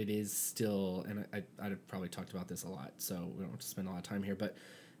fact that it is still, and I've probably talked about this a lot, so we don't have to spend a lot of time here, but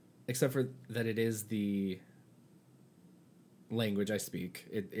except for that it is the language I speak.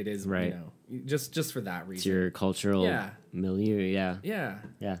 It is, you know, just for that reason. It's your cultural milieu,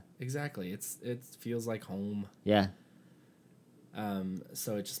 Yeah, exactly. It feels like home. Yeah.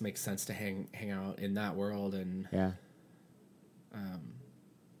 So it just makes sense to hang out in that world and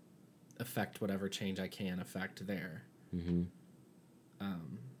affect whatever change I can affect there.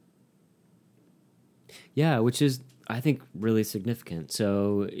 Yeah, which is, I think, really significant.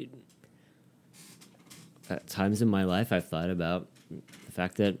 So at times in my life, I've thought about the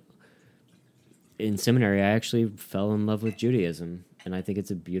fact that in seminary, I actually fell in love with Judaism, and I think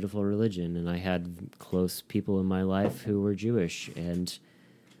it's a beautiful religion, and I had close people in my life who were Jewish, and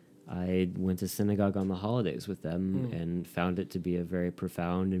I went to synagogue on the holidays with them and found it to be a very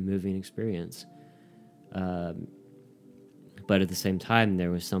profound and moving experience. But at the same time,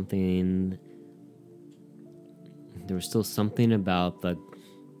 there was still something about the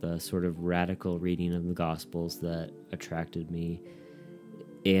sort of radical reading of the Gospels that attracted me,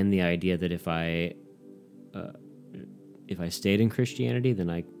 and the idea that if I stayed in Christianity, then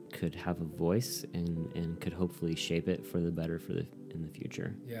I could have a voice and could hopefully shape it for the better in the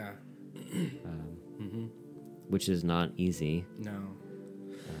future. Yeah. Which is not easy. No.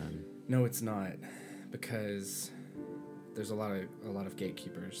 No, it's not, because there's a lot of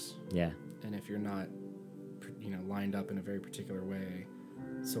gatekeepers. Yeah. And if you're not, lined up in a very particular way,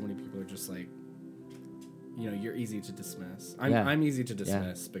 so many people are just like, you're easy to dismiss. I'm easy to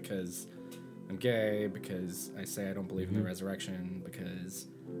dismiss because I'm gay, because I say I don't believe in the resurrection, because,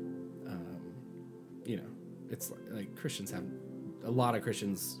 it's like Christians have, a lot of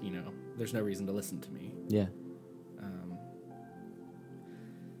Christians, there's no reason to listen to me. Yeah.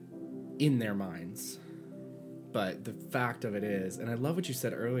 In their minds. But the fact of it is, and I love what you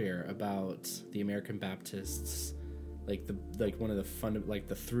said earlier about the American Baptists, one of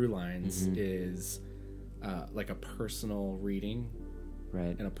the through lines is like a personal reading,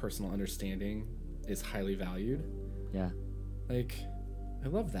 right, and a personal understanding is highly valued. Yeah. Like, I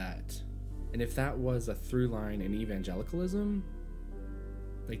love that. And if that was a through line in evangelicalism,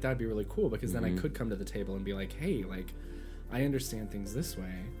 like, that'd be really cool, because then I could come to the table and be like, hey, like, I understand things this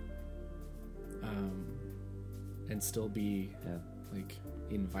way. And still be like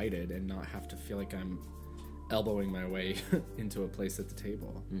invited and not have to feel like I'm elbowing my way into a place at the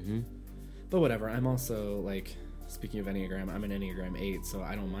table. But whatever. I'm also like, speaking of Enneagram, I'm an Enneagram 8, so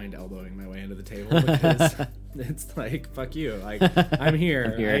I don't mind elbowing my way into the table because it's like, fuck you. Like, I'm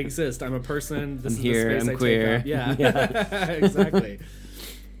here. I exist. I'm a person. This I'm is here. the space I'm I queer. take up. Yeah. Exactly.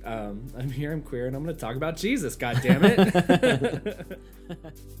 I'm here. I'm queer, and I'm going to talk about Jesus. God damn it.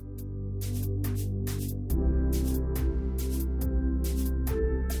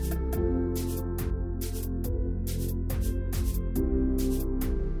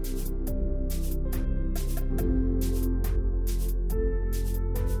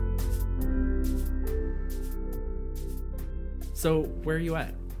 So where are you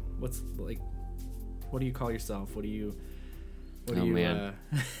at? What's like? What do you call yourself? What do you? Man.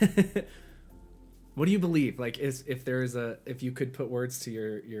 What do you believe? Like, if you could put words to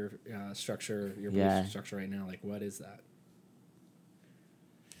your structure, your belief structure right now, like, what is that?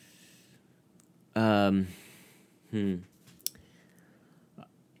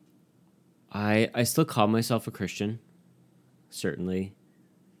 I still call myself a Christian, certainly.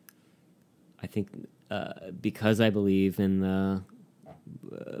 I think because I believe in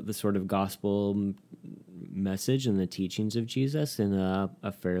the sort of gospel message and the teachings of Jesus in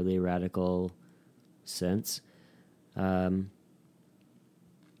a fairly radical sense. I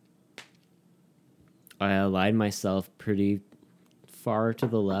align myself pretty far to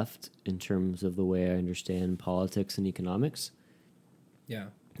the left in terms of the way I understand politics and economics. Yeah.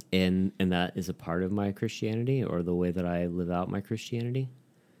 And that is a part of my Christianity, or the way that I live out my Christianity.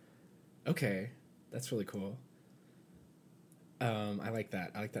 Okay. That's really cool. I like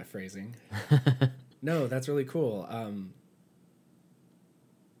that. I like that phrasing. No, that's really cool.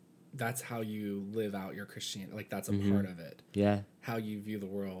 That's how you live out your Christianity. Like, that's a part of it. Yeah. How you view the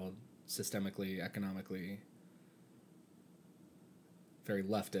world systemically, economically. Very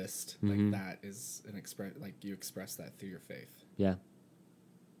leftist. Like, that is like, you express that through your faith. Yeah.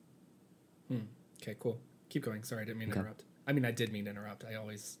 Okay, cool. Keep going. Sorry, I didn't mean to interrupt. I mean, I did mean to interrupt. I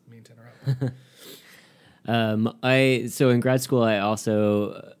always mean to interrupt. So in grad school, I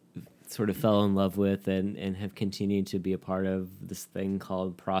also sort of fell in love with and have continued to be a part of this thing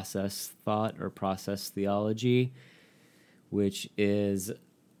called process thought or process theology, which is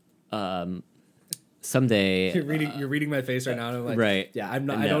someday you're reading my face right now, and I'm like, right? Yeah, I'm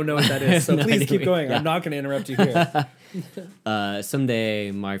not. I don't know what that is. So please keep going. Yeah. I'm not going to interrupt you here.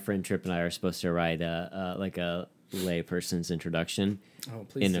 Someday, my friend Tripp and I are supposed to write a layperson's introduction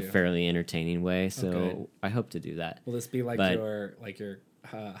in a fairly entertaining way. So I hope to do that. Will this be like your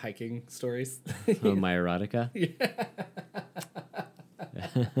hiking stories? Oh, my erotica.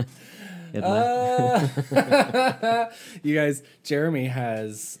 You guys, Jeremy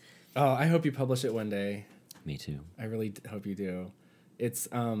has. Oh, I hope you publish it one day. Me too. I really hope you do. It's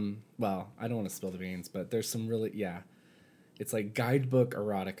well, I don't want to spill the beans, but there's some really it's like guidebook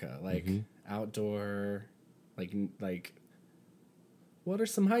erotica, like outdoor, like what are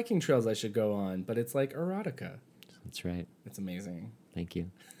some hiking trails I should go on? But it's like erotica. That's right. It's amazing. Thank you.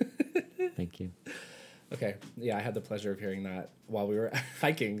 Thank you. Okay. Yeah, I had the pleasure of hearing that while we were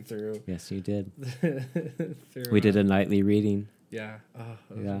hiking through. Yes, you did. We did a nightly reading. Yeah. Oh,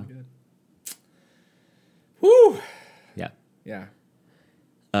 that was really good. Woo! Yeah. Yeah.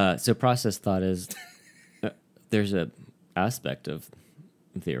 So process thought is there's a aspect of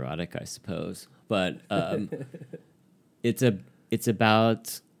the erotic, I suppose, but it's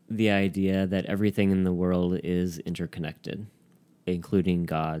about the idea that everything in the world is interconnected, including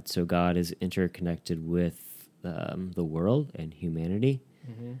God. So God is interconnected with the world and humanity.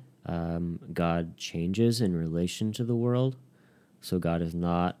 God changes in relation to the world. So God is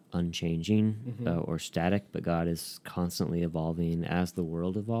not unchanging or static, but God is constantly evolving as the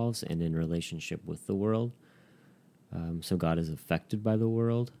world evolves and in relationship with the world. So God is affected by the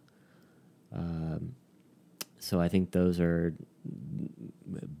world. So I think those are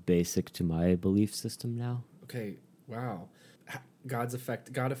basic to my belief system now. Okay. Wow. God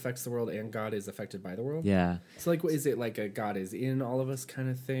affects the world, and God is affected by the world. Yeah. So like, is it like a God is in all of us kind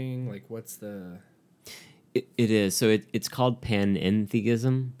of thing? Like, what's the? It is. So it's called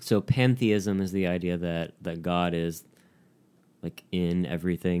panentheism. So pantheism is the idea that God is like in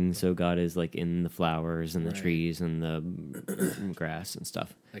everything. So God is like in the flowers and the trees and the grass and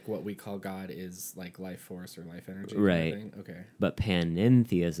stuff. Like what we call God is like life force or life energy. Right. Kind of thing? Okay. But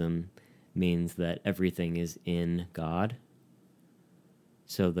panentheism means that everything is in God.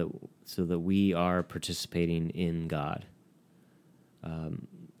 So that we are participating in God.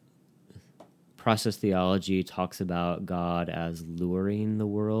 Process theology talks about God as luring the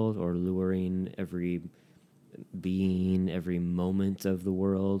world or luring every being, every moment of the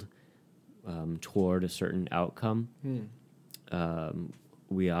world toward a certain outcome,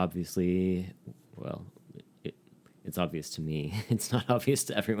 we obviously, well, it's obvious to me. It's not obvious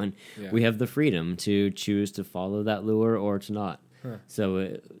to everyone. Yeah. We have the freedom to choose to follow that lure or to not. Huh.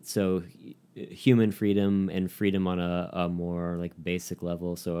 So human freedom and freedom on a more like basic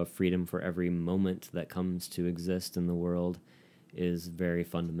level. So a freedom for every moment that comes to exist in the world is very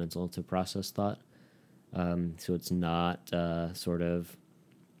fundamental to process thought. So it's not sort of,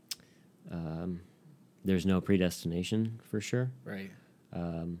 there's no predestination for sure. Right.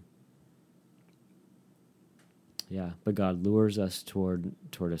 Yeah, but God lures us toward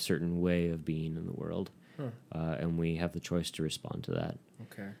a certain way of being in the world, and we have the choice to respond to that.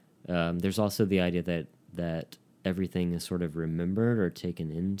 Okay. There's also the idea that everything is sort of remembered or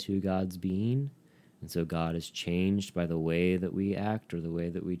taken into God's being, and so God is changed by the way that we act or the way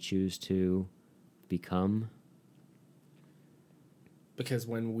that we choose to become. Because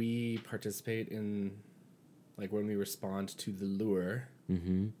when we participate in, like when we respond to the lure,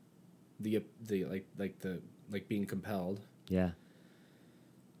 mm-hmm. the like being compelled. Yeah.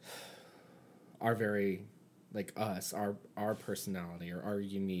 Our very, like us, our personality or our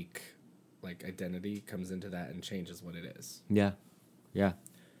unique, like identity comes into that and changes what it is. Yeah. Yeah.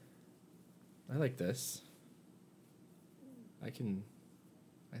 I like this. I think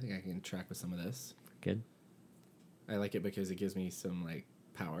I can track with some of this. Good. I like it because it gives me some like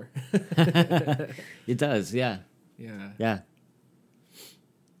power. It does. Yeah. Yeah. Yeah.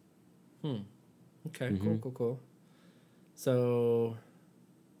 Okay, mm-hmm. Cool. So,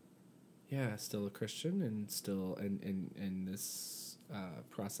 yeah, still a Christian and still, and this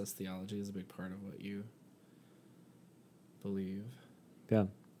process theology is a big part of what you believe. Yeah.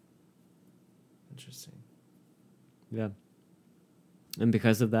 Interesting. Yeah. And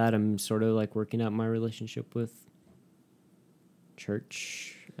because of that, I'm sort of like working out my relationship with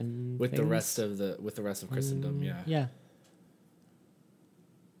church and with things. the rest of Christendom. Yeah. Yeah.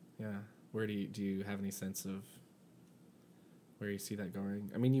 Yeah. Where do you have any sense of where you see that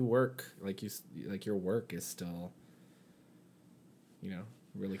going? I mean, you work your work is still,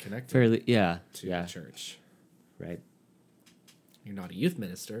 really connected. Fairly, yeah, to the church, right? You're not a youth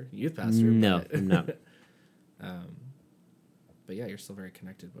minister, youth pastor. No, I'm not. But yeah, you're still very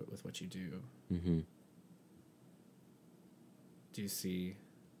connected with what you do. Mm-hmm.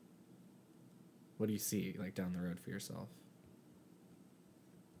 What do you see like down the road for yourself?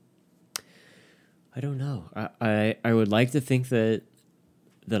 I don't know. I would like to think that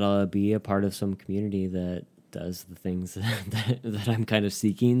I'll be a part of some community that does the things that I'm kind of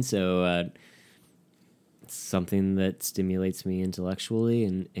seeking. So it's something that stimulates me intellectually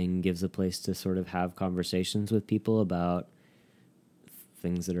and gives a place to sort of have conversations with people about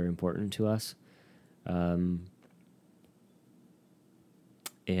things that are important to us. And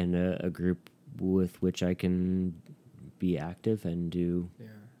a group with which I can be active and do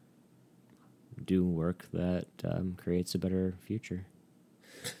work that creates a better future.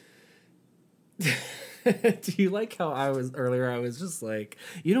 Do you like how I was just like,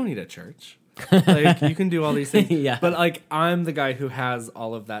 you don't need a church. Like, you can do all these things. Yeah. But like, I'm the guy who has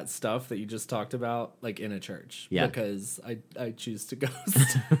all of that stuff that you just talked about, like in a church. Yeah. Because I choose to go.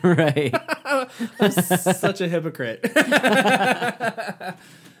 Right. I'm such a hypocrite.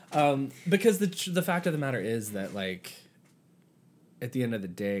 Because the fact of the matter is that, like, at the end of the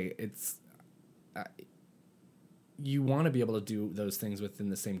day, it's you want to be able to do those things within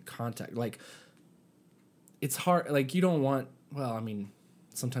the same context. Like, it's hard. Like, you don't want. Well, I mean,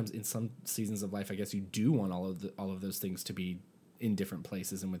 sometimes in some seasons of life, I guess you do want all of those things to be in different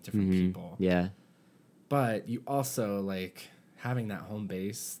places and with different people. Yeah. But you also, like, having that home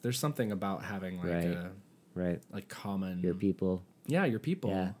base. There's something about having like like common your people. Yeah, your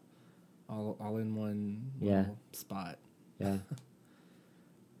people. Yeah. All in one little spot. Yeah.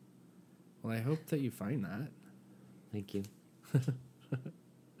 Well, I hope that you find that. Thank you.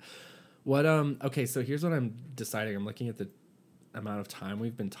 Okay, so here's what I'm deciding. I'm looking at the amount of time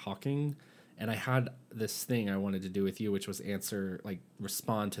we've been talking, and I had this thing I wanted to do with you, which was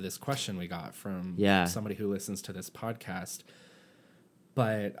respond to this question we got from somebody who listens to this podcast.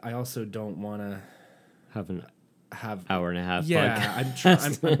 But I also don't want to have hour and a half. Yeah, I'm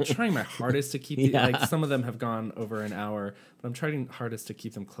trying my hardest to keep like some of them have gone over an hour, but I'm trying hardest to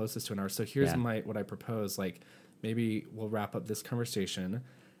keep them closest to an hour. So here's what I propose. Like, maybe we'll wrap up this conversation,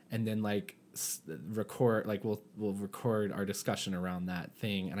 and then like record. Like we'll record our discussion around that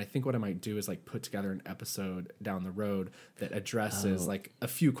thing. And I think what I might do is like put together an episode down the road that addresses like a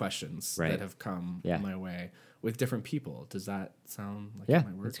few questions that have come my way with different people. Does that sound like it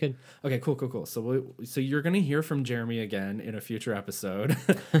might work? That's good. Okay, cool. So you're going to hear from Jeremy again in a future episode.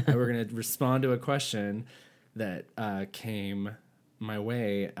 And we're going to respond to a question that came my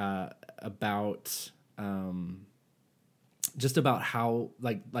way about just about how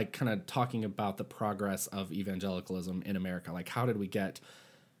like kind of talking about the progress of evangelicalism in America. Like, how did we get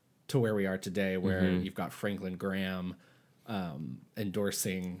to where we are today, where you've got Franklin Graham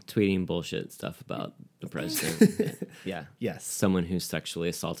endorsing, tweeting bullshit stuff about the president. Yeah. Yes. Someone who sexually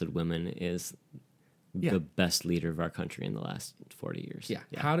assaulted women is the best leader of our country in the last 40 years. Yeah.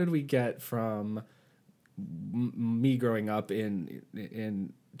 How did we get from me growing up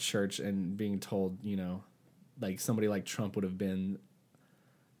in church and being told, you know, like somebody like Trump would have been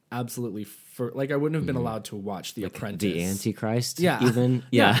absolutely I wouldn't have been allowed to watch The Apprentice. The Antichrist, even.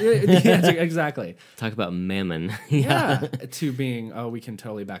 Exactly. Talk about mammon. To being, we can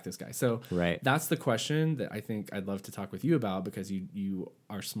totally back this guy. So that's the question that I think I'd love to talk with you about, because you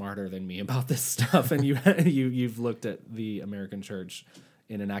are smarter than me about this stuff, and you've looked at the American church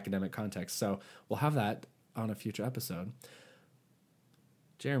in an academic context. So we'll have that on a future episode.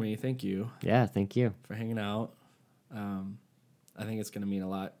 Jeremy, thank you. Yeah, thank you for hanging out. I think it's going to mean a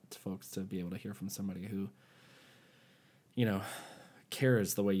lot to folks to be able to hear from somebody who, you know,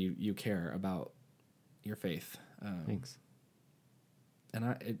 cares the way you care about your faith. Thanks.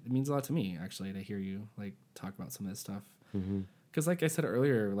 And it means a lot to me, actually, to hear you like talk about some of this stuff. Because like I said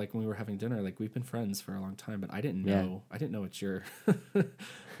earlier, like when we were having dinner, like we've been friends for a long time, but I didn't know what your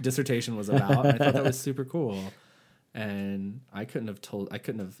dissertation was about. And I thought that was super cool. And I couldn't have,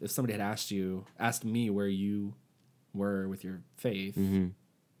 if somebody had asked me where you were with your faith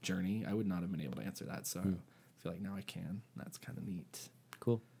journey, I would not have been able to answer that. So I feel like now I can. That's kind of neat.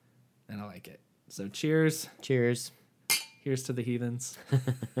 Cool. And I like it. So cheers. Cheers. Here's to the heathens.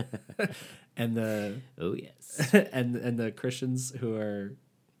 And the oh yes. and the Christians who are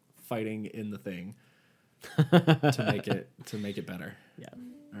fighting in the thing to make it better. Yeah.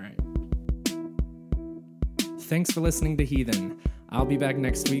 All right. Thanks for listening to Heathen. I'll be back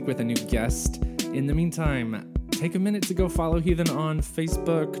next week with a new guest. In the meantime, take a minute to go follow Heathen on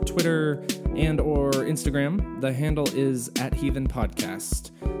Facebook, Twitter, and or Instagram. The handle is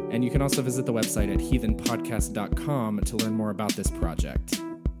 @HeathenPodcast. And you can also visit the website at heathenpodcast.com to learn more about this project.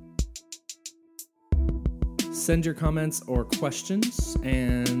 Send your comments or questions,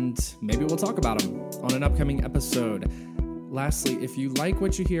 and maybe we'll talk about them on an upcoming episode. Lastly, if you like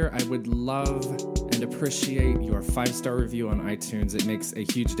what you hear, I would love and appreciate your 5-star review on iTunes. It makes a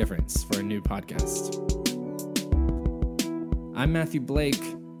huge difference for a new podcast. I'm Matthew Blake.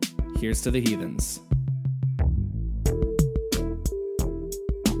 Here's to the heathens.